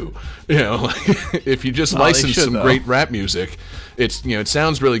Volume 2. You know, like, if you just license some great rap music, it's, you know, it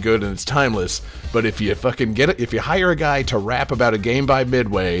sounds really good and it's timeless. But if you fucking if you hire a guy to rap about a game by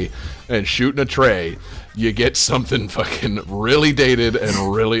Midway and shoot in a tray, you get something fucking really dated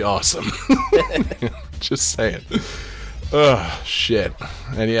and really awesome. Just saying. Oh, shit.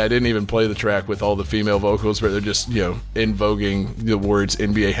 And yeah, I didn't even play the track with all the female vocals where they're just, you know, invoking the words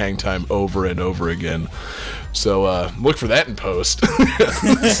NBA Hang Time over and over again. So, look for that in post.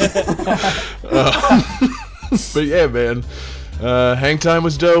 But yeah, man. Hang Time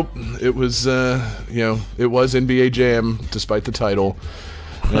was dope. It was, you know, it was NBA Jam, despite the title.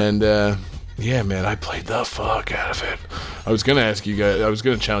 And, yeah, man, I played the fuck out of it. I was gonna ask you guys. I was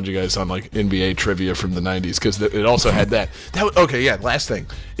gonna challenge you guys on like NBA trivia from the '90s because it also had that. Okay, yeah. Last thing,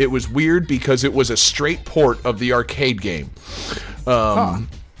 it was weird because it was a straight port of the arcade game.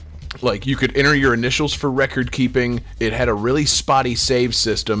 Like, you could enter your initials for record keeping. It had a really spotty save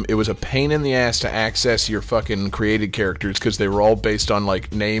system. It was a pain in the ass to access your fucking created characters because they were all based on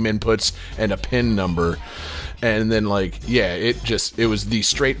like name inputs and a PIN number. And then, like, yeah, it was the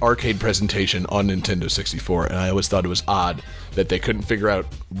straight arcade presentation on Nintendo 64, and I always thought it was odd that they couldn't figure out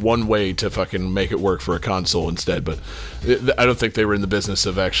one way to fucking make it work for a console instead, but I don't think they were in the business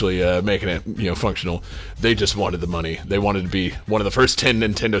of actually making it, you know, functional. They just wanted the money. They wanted to be one of the first 10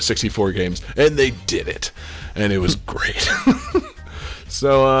 Nintendo 64 games, and they did it, and it was great.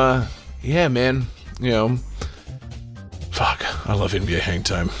 So, yeah, man, you know, fuck, I love NBA Hang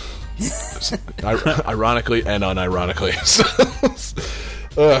Time. Ironically and unironically.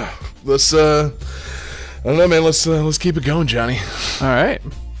 Let's I don't know, man, let's keep it going, Johnny. All right.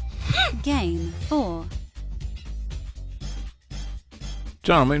 Game 4.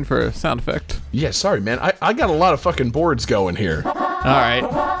 John, I'm waiting for a sound effect. Yeah, sorry, man, I got a lot of fucking boards going here. All right.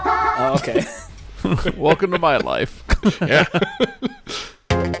 Oh, okay. Welcome to my life. Yeah.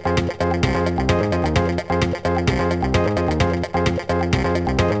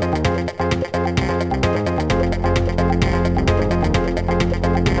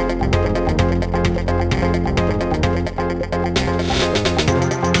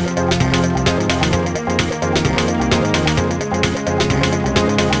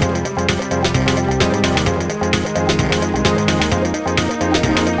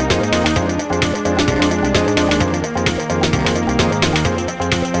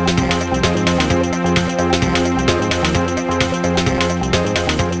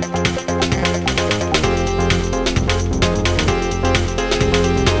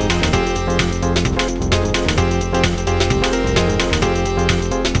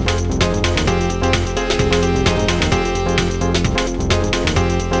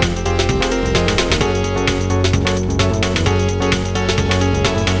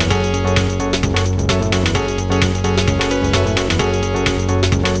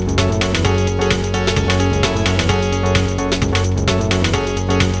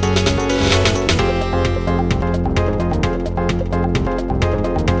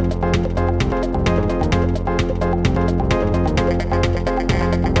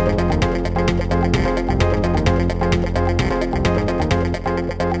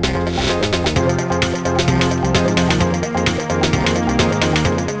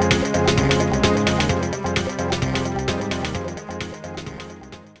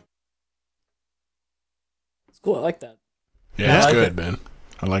 That's like good, it. man.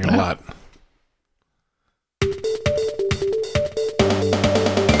 I like it a lot.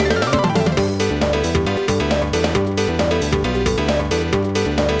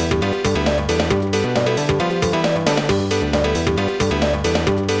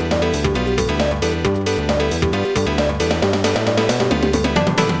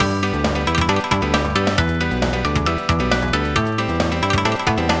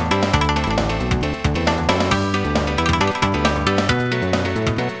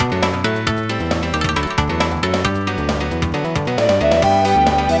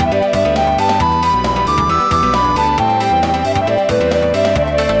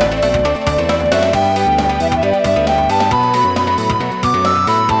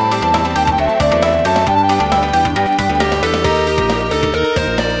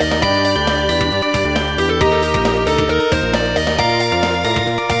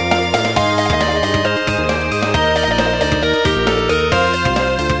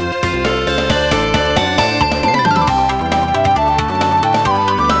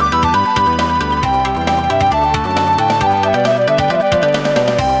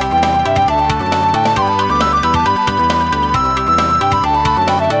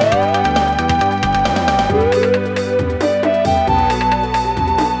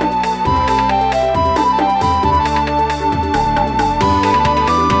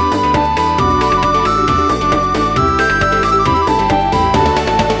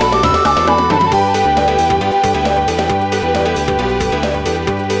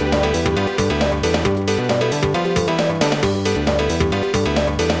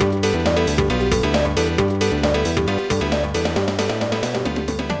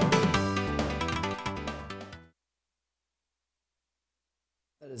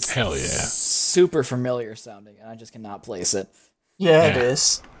 Hell yeah. Super familiar sounding, and I just cannot place it. Yeah, it Yeah.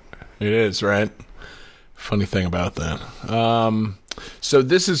 is. It is, right? Funny thing about that. So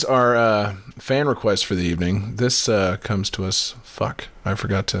this is our fan request for the evening. This comes to us. Fuck, I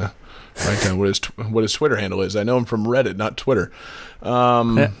forgot to write down what his Twitter handle is. I know him from Reddit, not Twitter.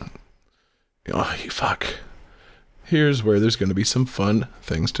 Fuck. Here's where there's going to be some fun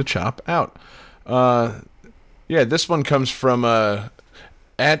things to chop out. Yeah, this one comes from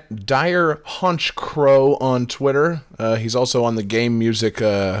at Dire Haunch Crow on Twitter. He's also on the Game Music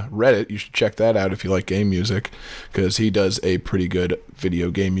Reddit. You should check that out if you like game music, because he does a pretty good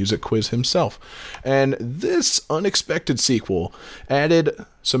video game music quiz himself. And this unexpected sequel added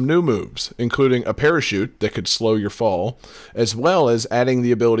some new moves, including a parachute that could slow your fall, as well as adding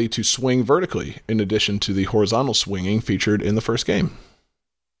the ability to swing vertically, in addition to the horizontal swinging featured in the first game.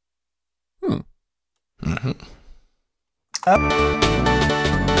 Mm-hmm.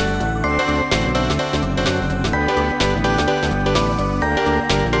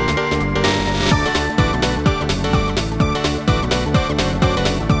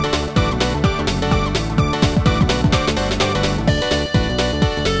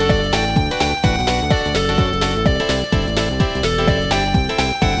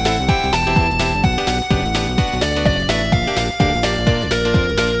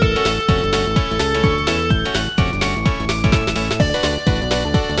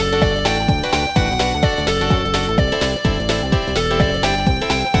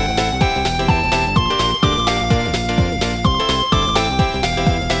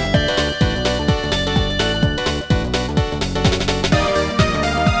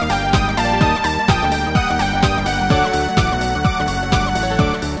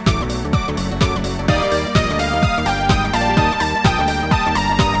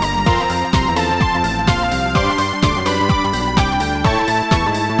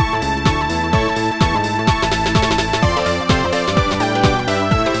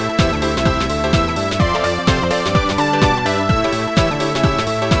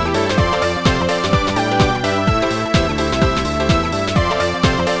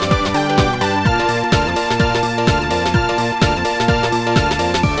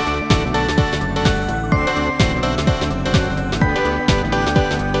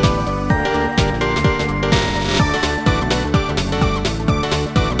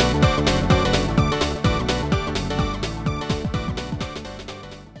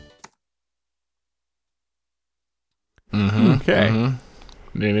 Okay.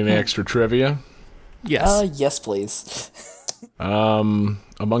 Need any extra trivia? Yes. Yes, please.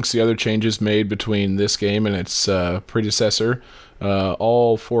 Amongst the other changes made between this game and its predecessor,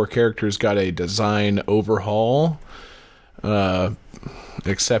 all four characters got a design overhaul,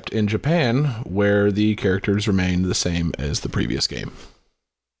 except in Japan, where the characters remained the same as the previous game.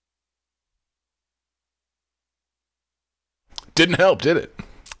 Didn't help, did it?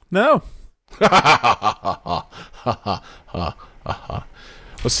 No.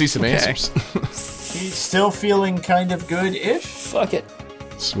 Let's see some answers. He's still feeling kind of good-ish. Fuck it.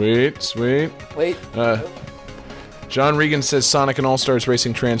 Sweet. Wait. John Regan says Sonic and All-Stars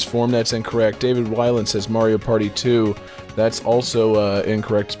Racing Transform. That's incorrect. David Weiland says Mario Party 2. That's also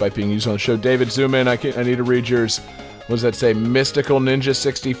incorrect despite being used on the show. David, zoom in. I need to read yours. What does that say? Mystical Ninja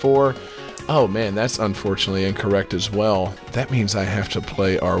 64? Oh, man, that's unfortunately incorrect as well. That means I have to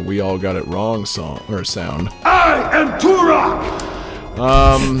play our We All Got It Wrong song or sound. I am Turok!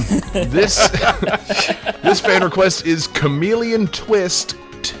 This this fan request is Chameleon Twist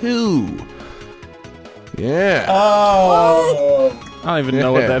 2. Yeah. Oh. I don't even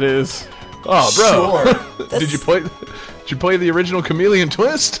know what that is. Oh, bro. Sure. Did you play the original Chameleon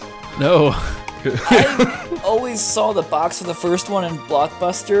Twist? No. I always saw the box for the first one in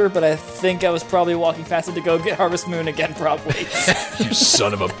Blockbuster, but I think I was probably walking past it to go get Harvest Moon again, probably. You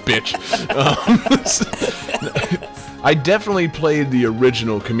son of a bitch. I definitely played the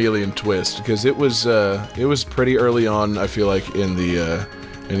original Chameleon Twist because it was pretty early on, I feel like, in the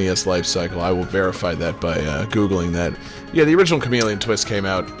NES life cycle. I will verify that by Googling that. Yeah, the original Chameleon Twist came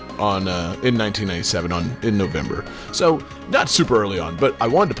out in 1997 in November. So, not super early on, but I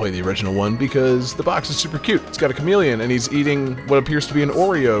wanted to play the original one because the box is super cute. It's got a chameleon and he's eating what appears to be an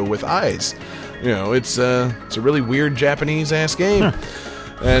Oreo with eyes. You know, it's a really weird Japanese-ass game.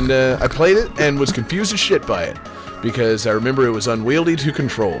 And I played it and was confused as shit by it because I remember it was unwieldy to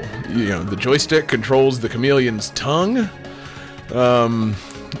control. You know, the joystick controls the chameleon's tongue.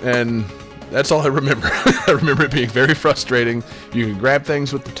 And that's all I remember. I remember it being very frustrating. You could grab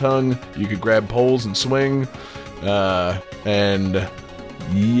things with the tongue. You could grab poles and swing. And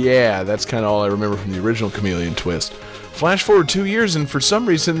yeah, that's kind of all I remember from the original Chameleon Twist. Flash forward 2 years, and for some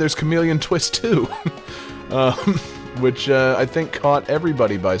reason, there's Chameleon Twist 2. Which I think caught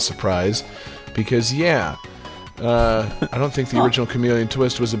everybody by surprise. Because, yeah, I don't think the original Chameleon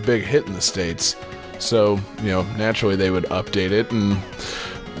Twist was a big hit in the States. So, you know, naturally they would update it and,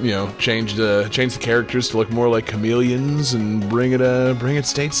 you know, change the characters to look more like chameleons and bring it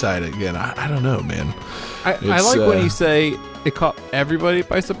stateside again. I don't know, man. I like when you say it caught everybody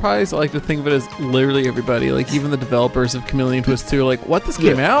by surprise. I like to think of it as literally everybody. Like, even the developers of Chameleon Twist 2 are like, what, this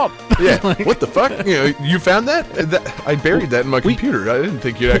came out? Yeah, Like, what the fuck? You know, you found that? I buried that in my computer. I didn't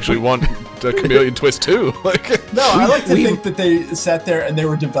think you'd actually want a Chameleon Twist 2. Like, No, I like to think that they sat there and they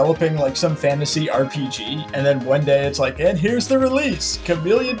were developing like some fantasy RPG, and then one day it's like, and here's the release,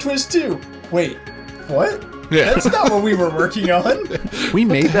 Chameleon Twist 2. Wait, what? Yeah. That's not what we were working on. we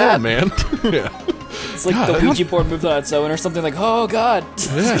made hell, that. man. Yeah. It's like the Ouija board moved on its own or something like, oh god.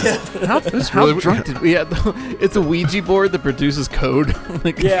 How really drunk did we? Yeah, it's a Ouija board that produces code.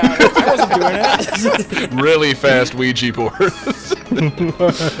 Like, Yeah, I wasn't doing it. Really fast Ouija board.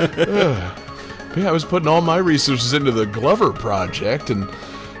 Yeah, I was putting all my resources into the Glover project, and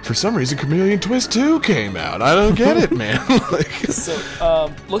for some reason Chameleon Twist 2 came out. I don't get it, man. Like,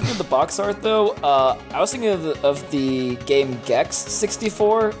 So, looking at the box art though, I was thinking of the game Gex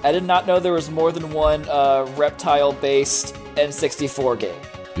 64. I did not know there was more than one reptile-based N64 game.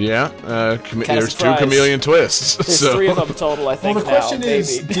 yeah, there's two surprised. Chameleon Twists. There's so. 3 of them total, I Well, think. the question now,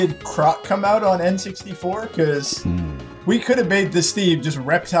 is, maybe. did Croc come out on N64? Because we could have made this Steve just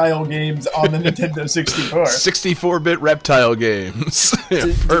reptile games on the Nintendo 64. 64-bit reptile games.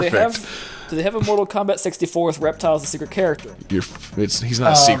 Yeah, perfect. Do they have a Mortal Kombat 64 with Reptile as a secret character? He's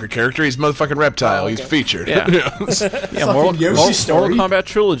not a secret character. He's motherfucking reptile. Oh, He's okay. featured. Yeah. Fucking Mortal Yoshi story. Kombat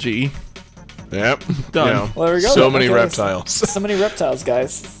trilogy. Yep. Done. You know, Well, there we go. So then. many Okay, reptiles. So many reptiles,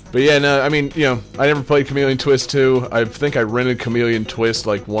 guys. But yeah, no, I mean, you know, I never played Chameleon Twist 2. I think I rented Chameleon Twist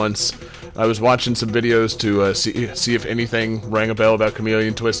like once. I was watching some videos to see if anything rang a bell about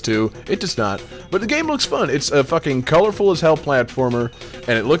Chameleon Twist 2. It does not. But the game looks fun. It's a fucking colorful as hell platformer,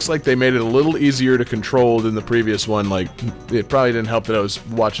 and it looks like they made it a little easier to control than the previous one. Like, it probably didn't help that I was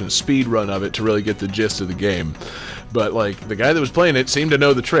watching a speed run of it to really get the gist of the game. But, like, the guy that was playing it seemed to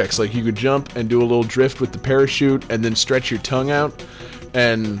know the tricks. Like, you could jump and do a little drift with the parachute and then stretch your tongue out.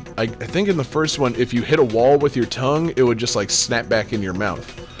 And I think in the first one, if you hit a wall with your tongue, it would just, like, snap back in your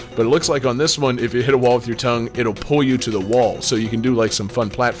mouth. But it looks like on this one, if you hit a wall with your tongue, it'll pull you to the wall. So you can do, like, some fun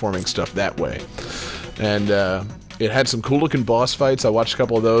platforming stuff that way. And it had some cool-looking boss fights. I watched a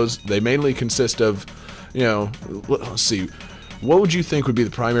couple of those. They mainly consist of, you know, let's see. What would you think would be the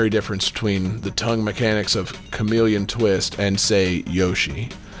primary difference between the tongue mechanics of Chameleon Twist and, say, Yoshi?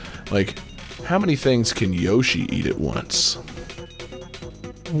 Like, how many things can Yoshi eat at once?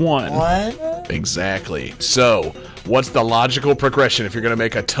 One. What? Exactly. So, what's the logical progression if you're going to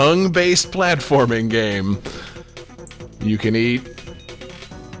make a tongue-based platforming game? You can eat...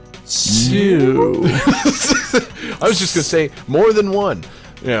 2. I was just gonna say more than one.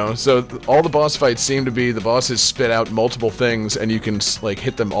 You know, so all the boss fights seem to be the bosses spit out multiple things, and you can like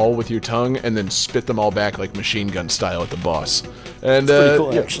hit them all with your tongue, and then spit them all back like machine gun style at the boss. And pretty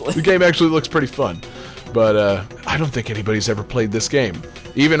cool, actually. the game actually looks pretty fun. But I don't think anybody's ever played this game.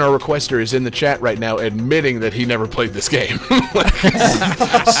 Even our requester is in the chat right now admitting that he never played this game.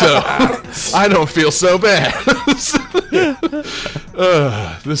 So I don't feel so bad. Because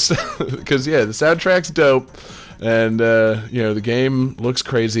the soundtrack's dope. And the game looks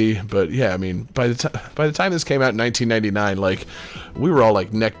crazy, but yeah, I mean, by the time this came out in 1999, like we were all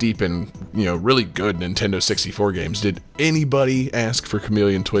like neck deep in really good Nintendo 64 games. Did anybody ask for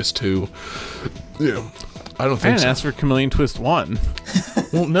Chameleon Twist 2? I don't think I didn't so. ask for Chameleon Twist 1.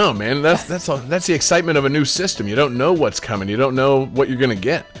 Well, no, man, that's the excitement of a new system. You don't know what's coming. You don't know what you're gonna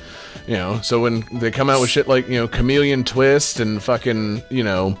get. So when they come out with shit like Chameleon Twist and fucking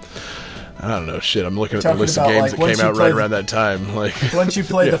I don't know, shit. I'm looking at the list of games that came out right around that time. Like, once you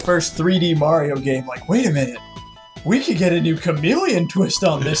play the first 3D Mario game, like, wait a minute, we could get a new Chameleon Twist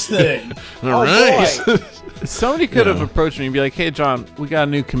on this thing. All right. Boy. Somebody could have approached me and be like, "Hey, John, we got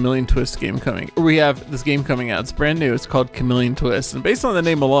a new Chameleon Twist game coming. Or we have this game coming out. It's brand new. It's called Chameleon Twist." And based on the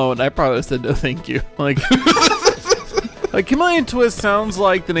name alone, I probably would have said no, thank you. Like Chameleon Twist sounds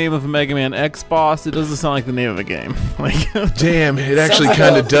like the name of a Mega Man X boss. It doesn't sound like the name of a game. Damn, it actually Sounds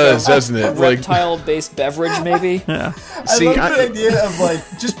kind like of does, doesn't it? A reptile-based beverage, maybe? Yeah. I love the idea of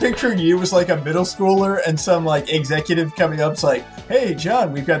just picturing you as like a middle schooler and some like executive coming up. It's like, hey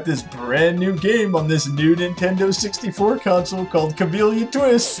John, we've got this brand new game on this new Nintendo 64 console called Chameleon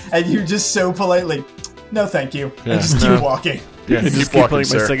Twist, and you just so politely, no thank you, and just keep walking. Yeah, Just keep playing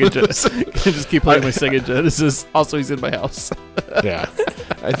my Sega Just keep playing my Sega Genesis. Also, he's in my house. Yeah.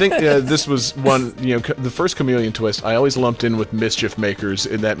 I think this was one, the first Chameleon Twist, I always lumped in with Mischief Makers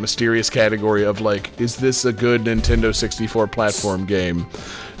in that mysterious category of, like, is this a good Nintendo 64 platform game?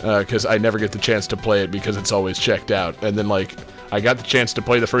 Because I never get the chance to play it because it's always checked out. And then, like, I got the chance to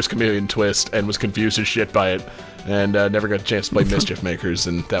play the first Chameleon Twist and was confused as shit by it. And never got a chance to play Mischief Makers,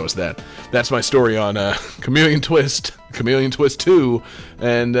 and that was that. That's my story on Chameleon Twist, Chameleon Twist 2,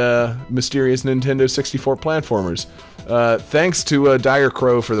 and mysterious Nintendo 64 platformers. Thanks to Dire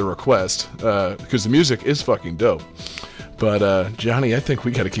Crow for the request, because the music is fucking dope. But, Johnny, I think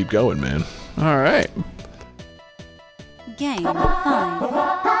we gotta keep going, man. All right. Game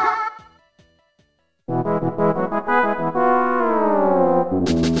 5.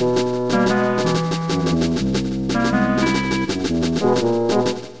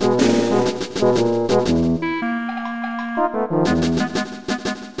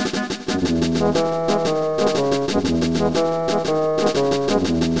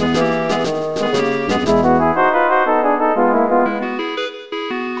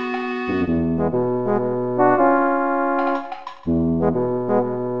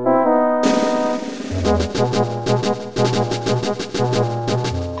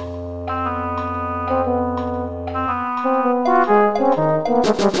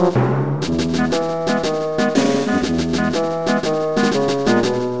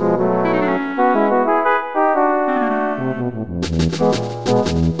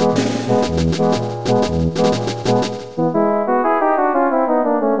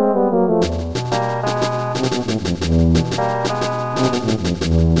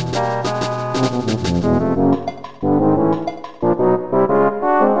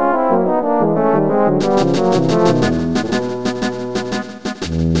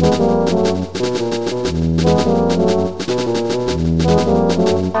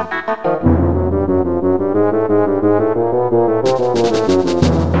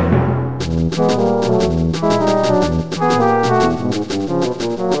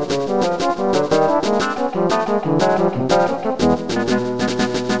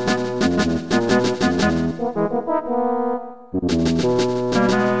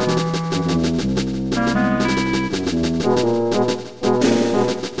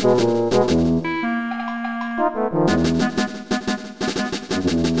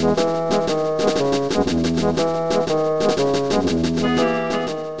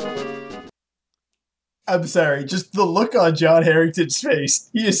 I'm sorry, just the look on John Harrington's face.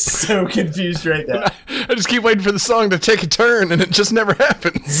 He is so confused right now. I just keep waiting for the song to take a turn, and it just never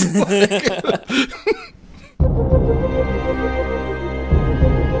happens.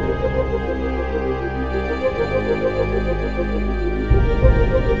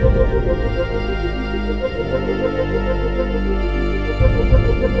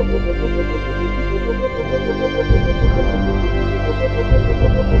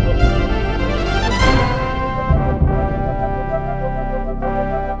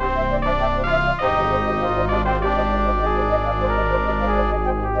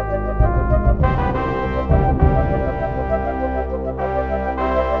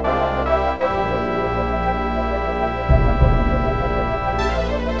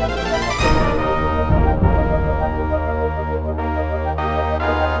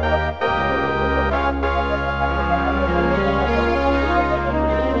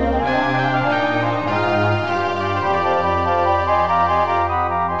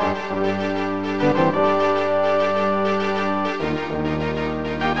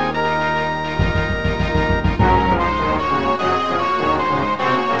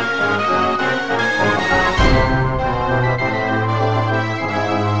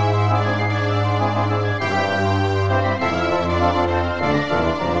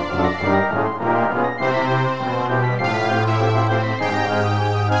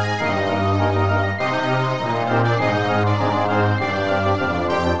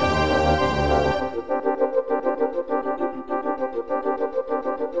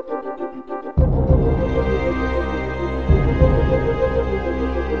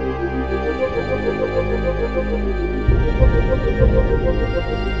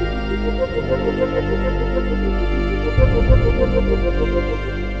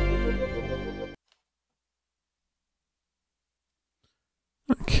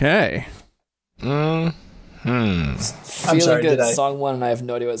 Okay. Feeling sorry, good did at I- song 1, and I have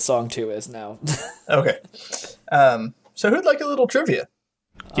no idea what song 2 is now. Okay. So who'd like a little trivia?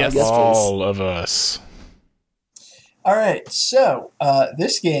 Yes. Yes, please. All of us. All right, so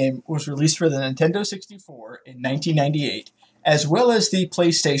this game was released for the Nintendo 64 in 1998, as well as the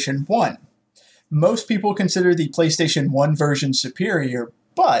PlayStation 1. Most people consider the PlayStation 1 version superior,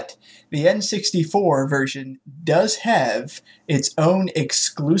 but the N64 version does have its own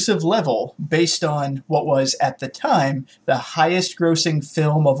exclusive level based on what was, at the time, the highest grossing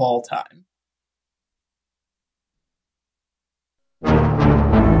film of all time.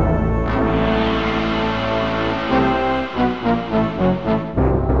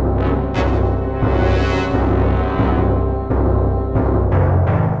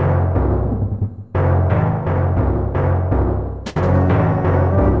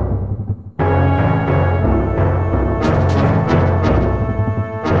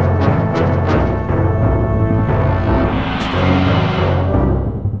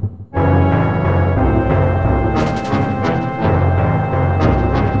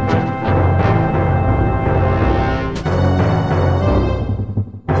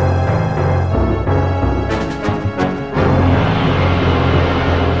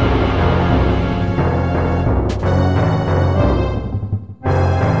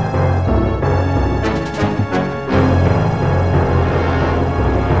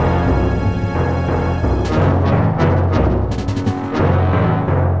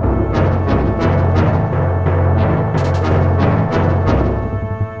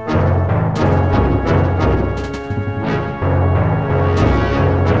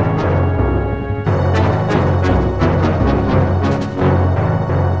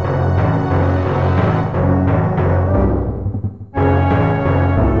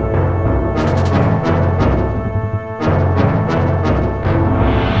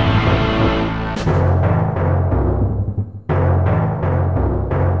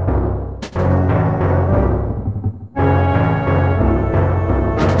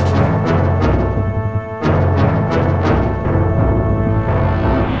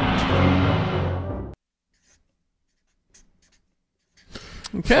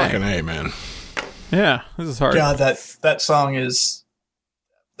 Okay. Fucking A, man. Yeah, this is hard. God, that song is...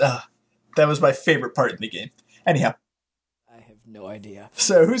 that was my favorite part in the game. Anyhow, I have no idea.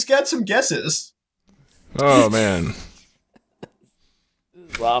 so who's got some guesses? Oh, man.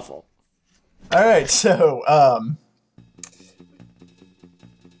 This is awful. All right, so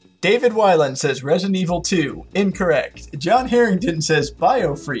David Weiland says Resident Evil 2, incorrect. John Harrington says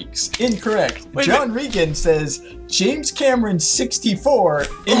BioFreaks, incorrect. John Regan says James Cameron 64,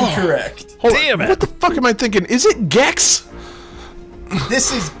 incorrect. Hold Damn on. it. What the fuck am I thinking? Is it Gex?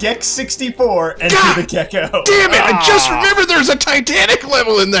 This is Gex 64, Enter God the Gecko. Damn it! I just remembered there's a Titanic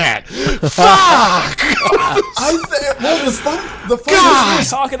level in that. Fuck! The fun God! is,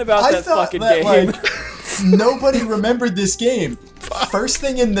 Talking about I that thought fucking that, game. like, nobody remembered this game. First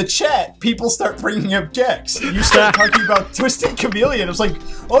thing in the chat, people start bringing up Gex. You start talking about Twisted Chameleon. It's like,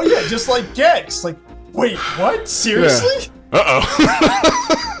 oh yeah, just like Gex. Like, wait, what? Seriously? Uh-oh.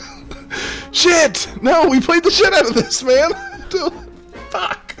 Shit! No, we played the shit out of this, man.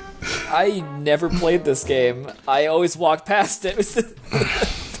 Fuck. I never played this game. I always walked past it.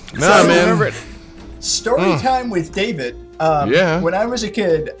 Nah, man. Remember it. Story time with David. Yeah. When I was a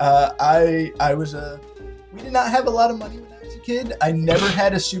kid, we did not have a lot of money when I was a kid. I never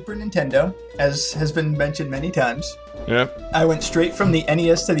had a Super Nintendo, as has been mentioned many times. Yep. I went straight from the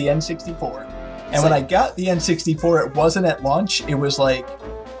NES to the N64. And when I got the N64, it wasn't at launch. It was like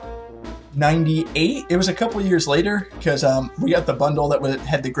 98. It was a couple years later because we got the bundle that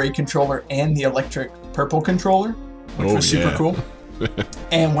had the gray controller and the electric purple controller, which was super cool.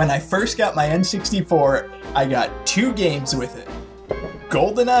 And when I first got my N64, I got 2 games with it.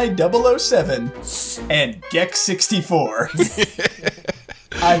 GoldenEye 007 and Gex 64.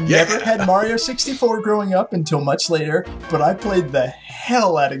 I never had Mario 64 growing up until much later, but I played the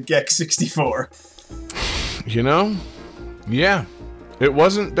hell out of Gex 64. You know? Yeah. It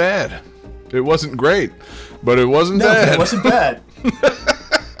wasn't bad. It wasn't great, but it wasn't No, bad. it wasn't bad.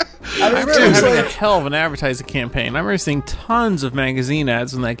 I remember it was having a like, hell of an advertising campaign. I remember seeing tons of magazine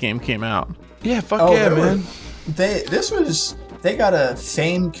ads when that game came out. Yeah, fuck oh, yeah, there were- man. They got a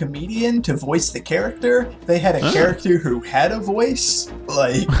famed comedian to voice the character. They had a character who had a voice.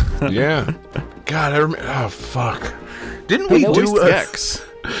 Like, Yeah. God, I remember. Oh, fuck. Didn't Who we voiced do a... Gex?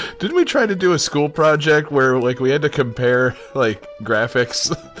 Didn't we try to do a school project where like we had to compare like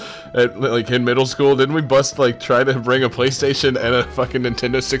graphics at like in middle school? Didn't we try to bring a PlayStation and a fucking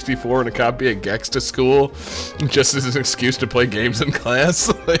Nintendo 64 and a copy of Gex to school just as an excuse to play games in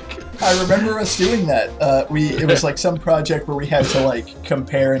class? Like, I remember us doing that. It was like some project where we had to like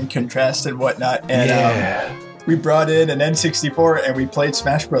compare and contrast and whatnot, and we brought in an N64 and we played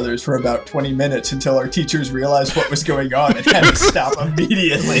Smash Brothers for about 20 minutes until our teachers realized what was going on and had to stop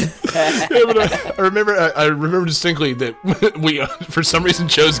immediately. But I remember distinctly that we for some reason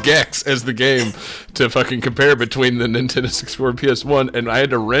chose Gex as the game to fucking compare between the Nintendo 64 and PS1, and I had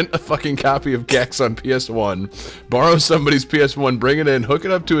to rent a fucking copy of Gex on PS1, borrow somebody's PS1, bring it in, hook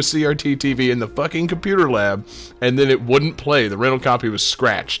it up to a CRT TV in the fucking computer lab, and then it wouldn't play. The rental copy was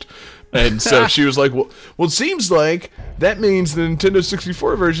scratched. And so she was like, well, it seems like that means the Nintendo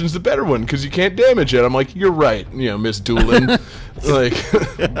 64 version is the better one because you can't damage it. I'm like, you're right, Miss Doolin. Like,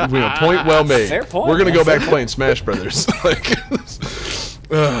 point well made. Fair point. We're going to go back playing Smash Brothers. Like, Miss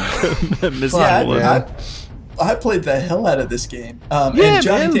Yeah, Doolin. I played the hell out of this game. And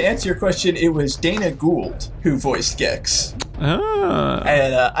Johnny, man. to answer your question, it was Dana Gould who voiced Gex. Ah.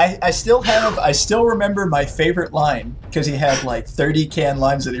 And I still remember my favorite line because he had like 30 canned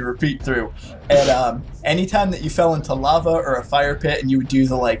lines that he repeat through. And anytime that you fell into lava or a fire pit and you would do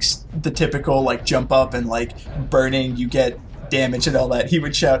the typical like jump up and like burning, you get damage and all that, he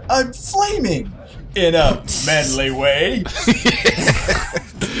would shout, "I'm flaming!" in a manly way.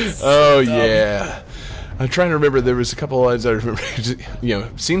 oh, yeah. I'm trying to remember. There was a couple of lines I remember.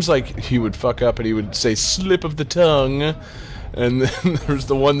 Seems like he would fuck up and he would say "slip of the tongue," and then there's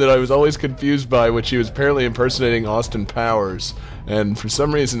the one that I was always confused by, which he was apparently impersonating Austin Powers, and for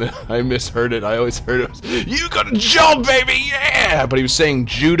some reason I misheard it. I always heard it was, "You got a job, baby, yeah!" But he was saying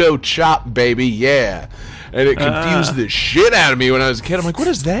 "judo chop, baby, yeah." And it confused the shit out of me when I was a kid. I'm like, what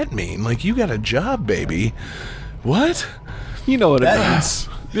does that mean? Like, you got a job, baby. What? You know what it means.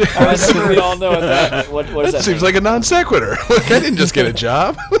 I think we all know what what does that Seems mean? like a non sequitur. Like, I didn't just get a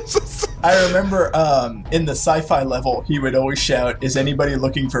job. I remember in the sci-fi level, he would always shout, "Is anybody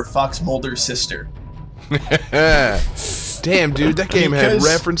looking for Fox Mulder's sister?" Damn, dude, that game had Because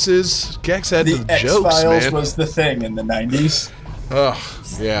references. Gex had The the jokes, X-Files man. was the thing in the 90s. Oh,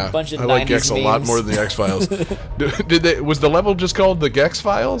 yeah. Bunch of I like 90s Gex a lot memes. more than the X-Files. Was the level just called the Gex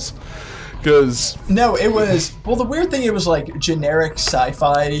Files? Because No, it was... Well, the weird thing, it was like generic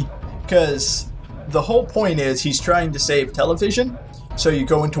sci-fi, because the whole point is he's trying to save television, so you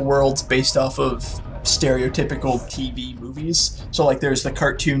go into worlds based off of stereotypical TV movies. So, like, there's the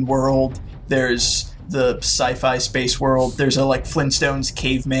cartoon world, there's the sci-fi space world, there's a, like, Flintstones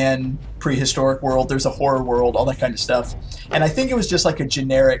caveman prehistoric world, there's a horror world, all that kind of stuff. And I think it was just, like, a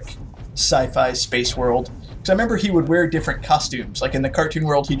generic sci-fi space world. Because I remember he would wear different costumes. Like in the cartoon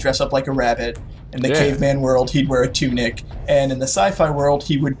world, he'd dress up like a rabbit. In the caveman world, he'd wear a tunic. And in the sci-fi world,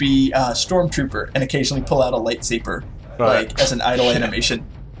 he would be a stormtrooper and occasionally pull out a lightsaber, like as an idle animation.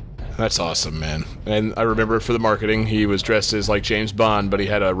 that's awesome, man. And I remember for the marketing, he was dressed as like James Bond, but he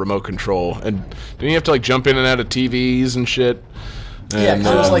had a remote control. And didn't he have to like jump in and out of TVs and shit? Yeah, And,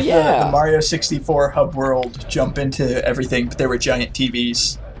 kind of like yeah. the Mario 64 hub world, jump into everything, but there were giant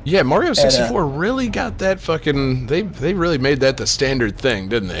TVs. yeah, Mario 64 really got that fucking... They really made that the standard thing,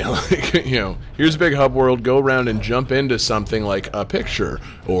 didn't they? Like, here's a big hub world, go around and jump into something like a picture,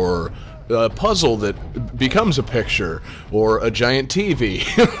 or a puzzle that becomes a picture, or a giant TV.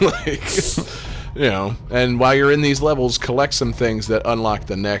 And while you're in these levels, collect some things that unlock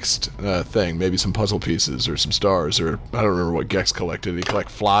the next thing. Maybe some puzzle pieces, or some stars, or... I don't remember what Gex collected. Did he collect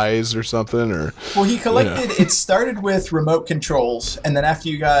flies or something, or... Well, he collected... It started with remote controls, and then after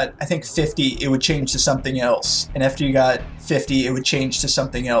you got, I think, 50, it would change to something else. And after you got 50, it would change to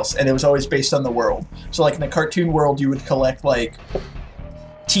something else. And it was always based on the world. So, like, in the cartoon world, you would collect, like,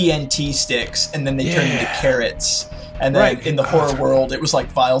 TNT sticks, and then they turn into carrots. And then in the horror world, it was,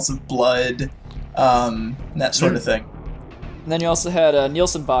 like, vials of blood, and that sort of thing. And then you also had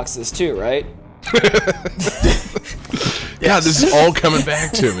Nielsen boxes too, right? God, this is all coming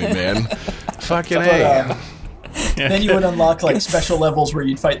back to me, man. Fucking A. Then you would unlock like special levels where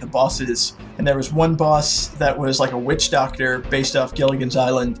you'd fight the bosses, and there was one boss that was like a witch doctor based off Gilligan's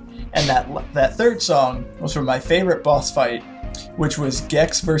Island, and that third song was from my favorite boss fight, which was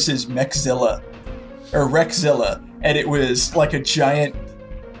Gex versus Mechzilla, or Rexzilla, and it was like a giant,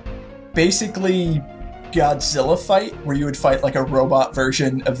 basically Godzilla fight where you would fight like a robot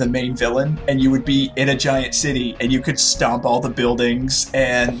version of the main villain, and you would be in a giant city and you could stomp all the buildings,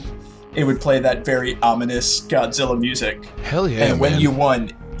 and it would play that very ominous Godzilla music. Hell yeah, And when man. you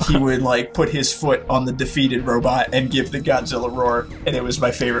won, he would like put his foot on the defeated robot and give the Godzilla roar, and it was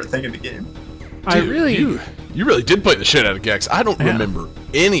my favorite thing in the game. Dude, you really did play the shit out of Gex. I don't remember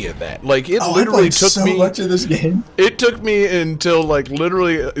any of that. Like it literally took so me much of this game. It took me until like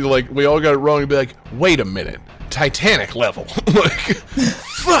literally like we all got it wrong and be like, wait a minute, Titanic level. Like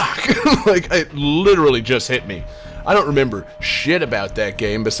fuck. Like it literally just hit me. I don't remember shit about that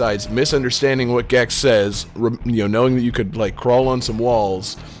game besides misunderstanding what Gex says, knowing that you could like crawl on some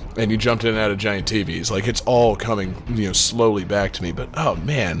walls and you jumped in and out of giant TVs. Like it's all coming, slowly back to me. But oh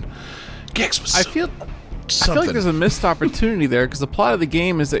man, Gex was. I feel like there's a missed opportunity there because the plot of the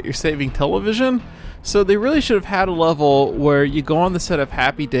game is that you're saving television. So they really should have had a level where you go on the set of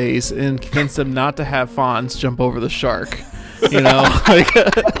Happy Days and convince them not to have Fonz jump over the shark.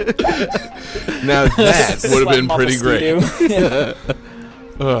 Now that would have been pretty great. Yeah.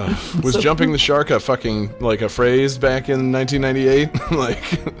 Was jumping the shark a fucking like a phrase back in 1998? Like,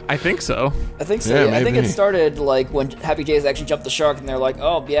 I think so. I think so. Yeah, Yeah, I think maybe. it started like when Happy Days actually jumped the shark, and they're like,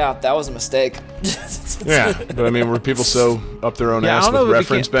 "Oh yeah, that was a mistake." yeah, but I mean, were people so up their own Yeah, I ass don't know with if it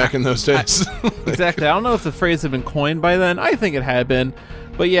reference became- back in those days? Exactly. I don't know if the phrase had been coined by then. I think it had been.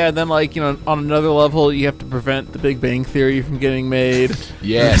 But yeah, then on another level, you have to prevent the Big Bang Theory from getting made.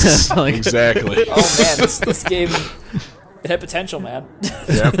 Yes, Like- exactly. Oh man, this game, it had potential, man.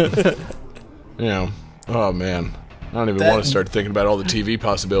 Yep. Oh man, I don't even want to start thinking about all the TV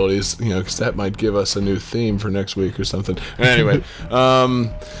possibilities, because that might give us a new theme for next week or something. Anyway, I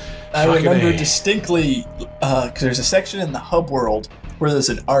fucking remember A. distinctly because there's a section in the hub world where there's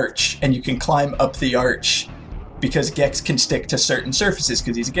an arch, and you can climb up the arch because Gex can stick to certain surfaces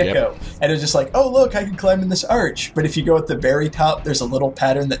because he's a gecko. And it was just like, oh look, I can climb in this arch. But if you go at the very top, there's a little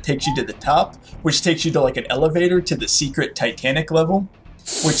pattern that takes you to the top, which takes you to like an elevator to the secret Titanic level,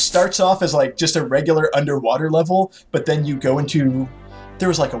 which starts off as like just a regular underwater level, but then you go into, there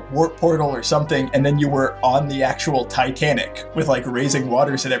was like a warp portal or something, and then you were on the actual Titanic with like raising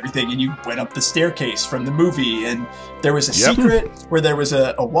waters and everything, and you went up the staircase from the movie, and there was a secret where there was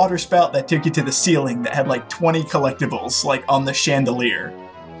a water spout that took you to the ceiling that had like 20 collectibles like on the chandelier.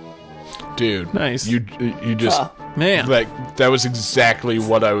 Dude, Nice. You just Man. like that was exactly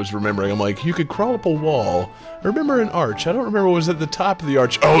what I was remembering. I'm like, you could crawl up a wall. I remember an arch. I don't remember what was at the top of the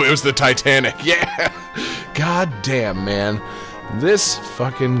arch. Oh, it was the Titanic. Yeah. God damn, man. This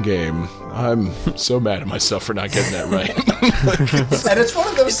fucking game. I'm so mad at myself for not getting that right. And it's one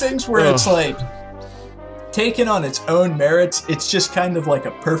of those things where it's like, taken on its own merits, it's just kind of like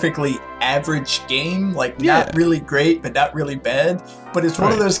a perfectly average game. Like, not really great, but not really bad. But it's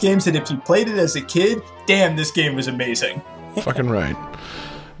one of those games that if you played it as a kid, damn, this game was amazing. Fucking right.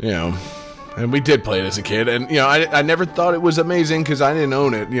 And we did play it as a kid, and I never thought it was amazing because I didn't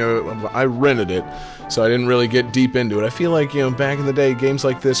own it. I rented it, so I didn't really get deep into it. I feel like back in the day, games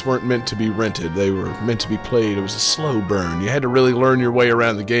like this weren't meant to be rented; they were meant to be played. It was a slow burn. You had to really learn your way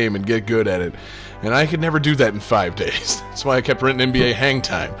around the game and get good at it. And I could never do that in 5 days. That's why I kept renting NBA Hang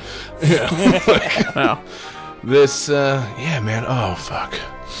Time. Wow. This, man. Oh fuck.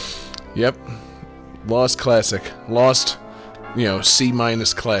 Yep. Lost classic. Lost. C-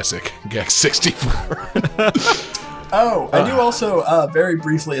 classic, Gex 64. Oh, I do also, very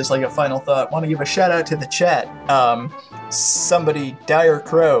briefly, as like a final thought, want to give a shout out to the chat. Somebody, Dire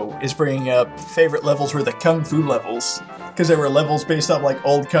Crow, is bringing up favorite levels were the Kung Fu levels, because there were levels based off like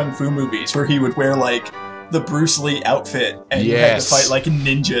old Kung Fu movies where he would wear like the Bruce Lee outfit and you had to fight like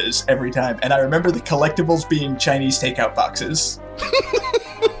ninjas every time. And I remember the collectibles being Chinese takeout boxes.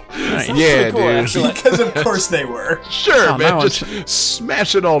 Nice. Yeah, cool, dude. actually. Because of course they were. Sure, Oh, man. now Just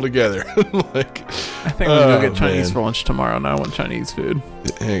smash it all together. Like, I think I'm going to go get Chinese man. for lunch tomorrow, and I want Chinese food.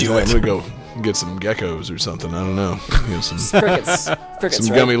 hey, Do I'm it. gonna go get some geckos or something. I don't know. Some Crickets, some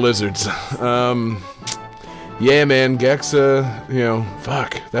right? gummy lizards. Yeah, man. Gex.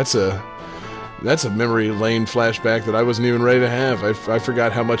 Fuck. That's a memory lane flashback that I wasn't even ready to have. I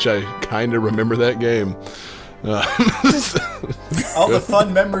forgot how much I kind of remember that game. All the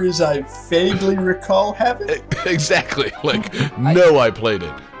fun memories I vaguely recall having. Exactly. Like, no, I played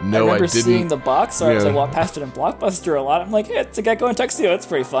it. No, I remember didn't. seeing the box art as I Yeah. walked past it in Blockbuster a lot. I'm like, hey, it's a Gecko and Tuxedo. It's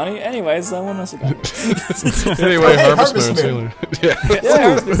pretty funny. Anyways, what else we got? Anyway, Hey, Harvest Harvest Moon. Moon. Yeah.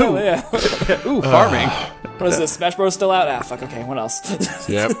 yeah. Ooh, farming. What is this? Smash Bros. Still out? Ah, fuck. Okay, what else?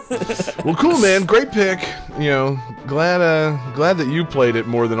 Yep. Well, cool, man. Great pick. Glad that you played it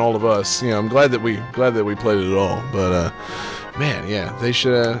more than all of us. I'm glad that we played it at all. But man, yeah, they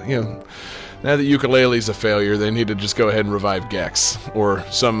should. Now that Ukulele's a failure, they need to just go ahead and revive Gex or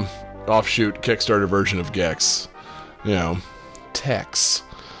some offshoot Kickstarter version of Gex. Tex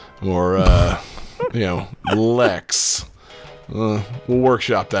or Lex. We'll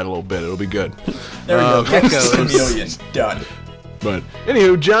workshop that a little bit. It'll be good. There we go. Geckos. Chameleon. Done. But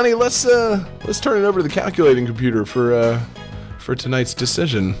anywho, Johnny, let's turn it over to the calculating computer for tonight's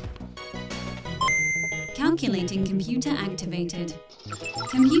decision. Calculating computer activated.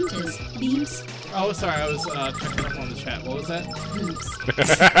 Computers, beeps, Oh, sorry, I was checking up on the chat. What was that? boops.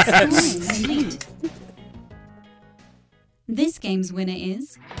 Scoring complete. This game's winner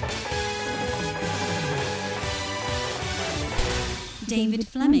is David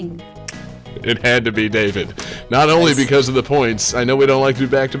Fleming. It had to be David. Not only because of the points. I know we don't like to do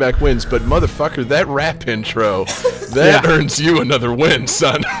back-to-back wins, but motherfucker, that rap intro, that earns you another win,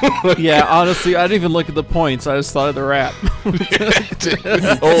 son. Yeah, honestly, I didn't even look at the points. I just thought of the rap.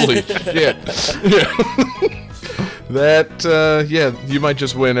 Holy shit. Yeah. That, you might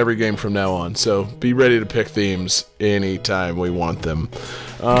just win every game from now on. So be ready to pick themes anytime we want them.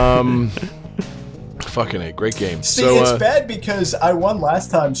 Fucking A, great game. See, So, it's bad because I won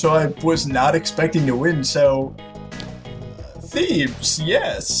last time, so I was not expecting to win, so... Themes,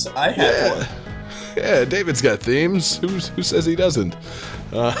 yes, I have one. yeah, David's got themes. Who says he doesn't?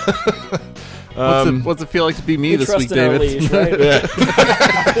 What's it feel like to be me We this trust week, in our David? liege, right?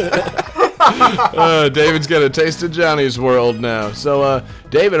 David's got a taste of Johnny's world now. So,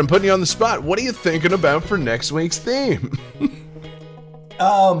 David, I'm putting you on the spot. What are you thinking about for next week's theme?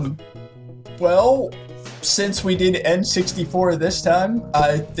 Well, since we did N64 this time,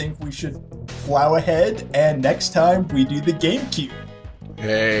 I think we should plow ahead, and next time we do the GameCube.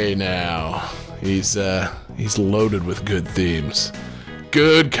 Hey, now. He's loaded with good themes.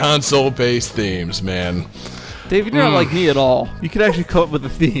 Good console-based themes, man. David, you're not like me at all. You could actually come up with a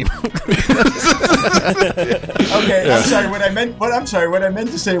theme. Okay, I'm sorry. What I meant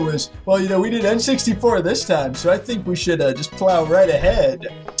to say was, well, we did N64 this time, so I think we should just plow right ahead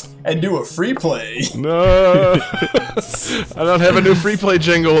and do a free play. No. I don't have a new free play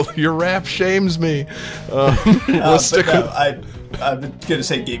jingle. Your rap shames me. Let's stick with... I'm gonna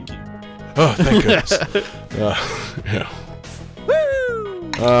say GameCube. Oh, thank goodness. Yeah.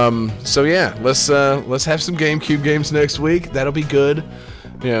 So yeah, let's have some GameCube games next week. That'll be good.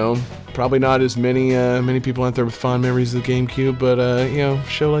 Probably not as many people out there with fond memories of the GameCube, but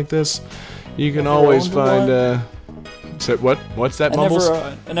show like this, you can always find. What's that, Mumbles?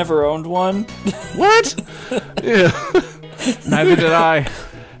 I never owned one. What? Yeah. Neither did I.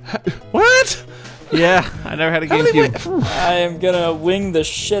 What? Yeah, I never had a GameCube. I am gonna wing the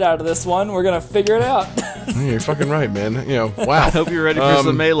shit out of this one. We're gonna figure it out. You're fucking right, man. Wow. I hope you're ready for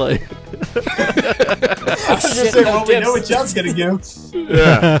some Melee. I was just saying, well, we know what John's gonna do.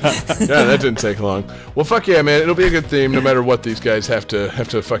 Yeah, that didn't take long. Well, fuck yeah, man. It'll be a good theme, no matter what these guys have to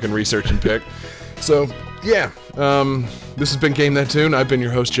fucking research and pick. So, yeah. This has been Game That Tune. I've been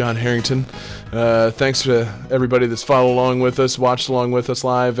your host, John Harrington. Thanks to everybody that's followed along with us, watched along with us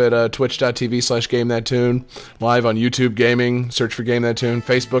live at twitch.tv/GameThatTune, live on YouTube Gaming, search for Game That Tune,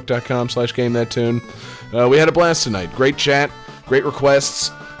 Facebook.com/Game That Tune. We had a blast tonight. Great chat, great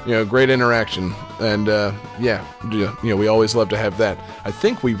requests, great interaction, and we always love to have that. I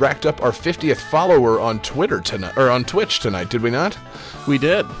think we racked up our 50th follower on Twitter tonight, or on Twitch tonight, did we not? We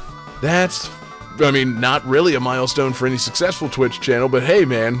did. That's, not really a milestone for any successful Twitch channel, but hey,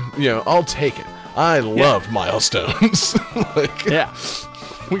 man, I'll take it. I love milestones. Yeah.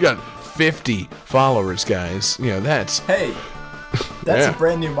 We got 50 followers, guys. That's... Hey, that's a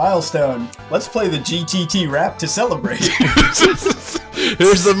brand new milestone. Let's play the GTT rap to celebrate.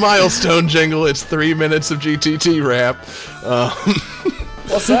 Here's the milestone jingle. It's 3 minutes of GTT rap.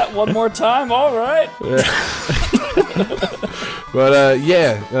 What's that? One more time? All right. But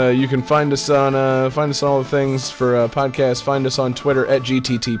you can find us on all the things for podcasts. Find us on Twitter at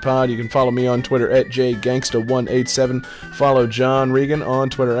GTTPod. You can follow me on Twitter at JGangsta187. Follow John Regan on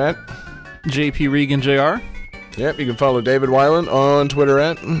Twitter at JP Regan Jr. Yep, you can follow David Weiland on Twitter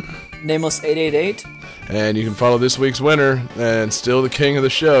at Nameless888. And you can follow this week's winner and still the king of the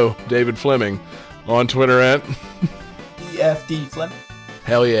show, David Fleming, on Twitter at EFD Fleming.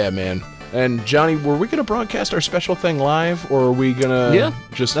 Hell yeah, man. And Johnny, were we gonna broadcast our special thing live, or are we gonna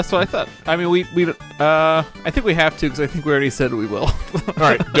just? That's what I thought. I mean, I think we have to because I think we already said we will. All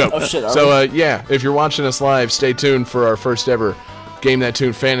right, dope. Oh shit! So if you're watching us live, stay tuned for our first ever Game That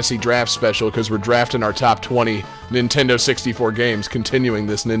Tune Fantasy Draft Special, because we're drafting our top 20 Nintendo 64 games, continuing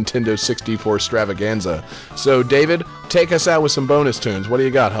this Nintendo 64 extravaganza. So David, take us out with some bonus tunes. What do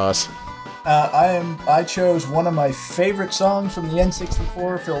you got, Haas? I chose one of my favorite songs from the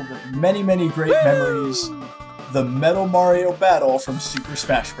N64, filled with many, many great memories. The Metal Mario Battle from Super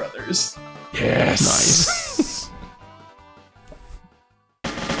Smash Bros. Yes. Nice.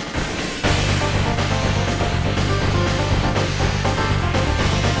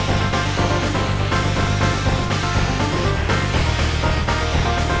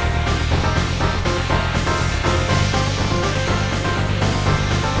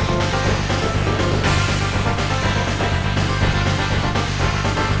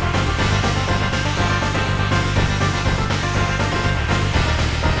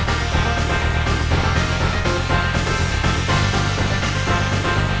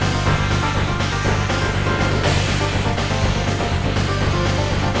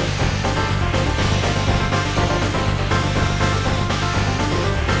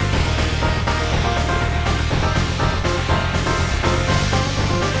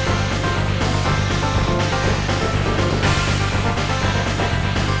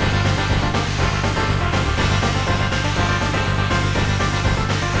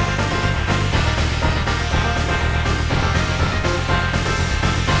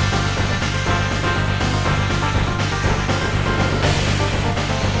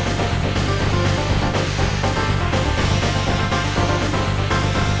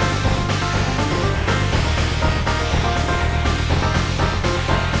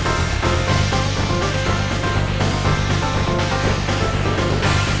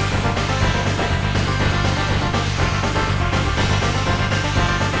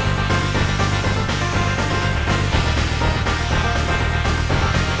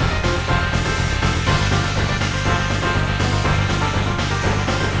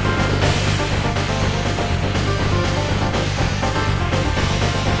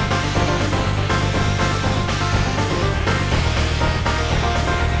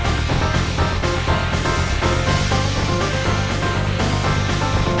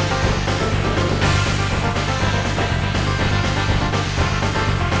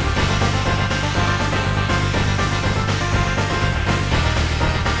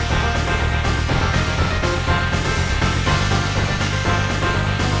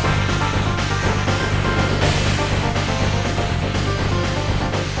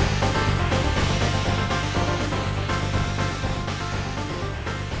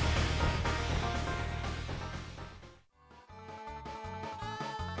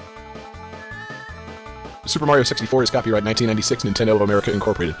 Super Mario 64 is copyright 1996, Nintendo of America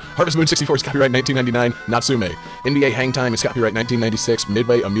Incorporated. Harvest Moon 64 is copyright 1999, Natsume. NBA Hang Time is copyright 1996,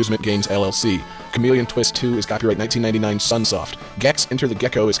 Midway Amusement Games LLC. Chameleon Twist 2 is copyright 1999, Sunsoft. Gex Enter the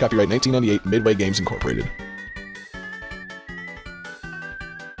Gecko is copyright 1998, Midway Games Incorporated.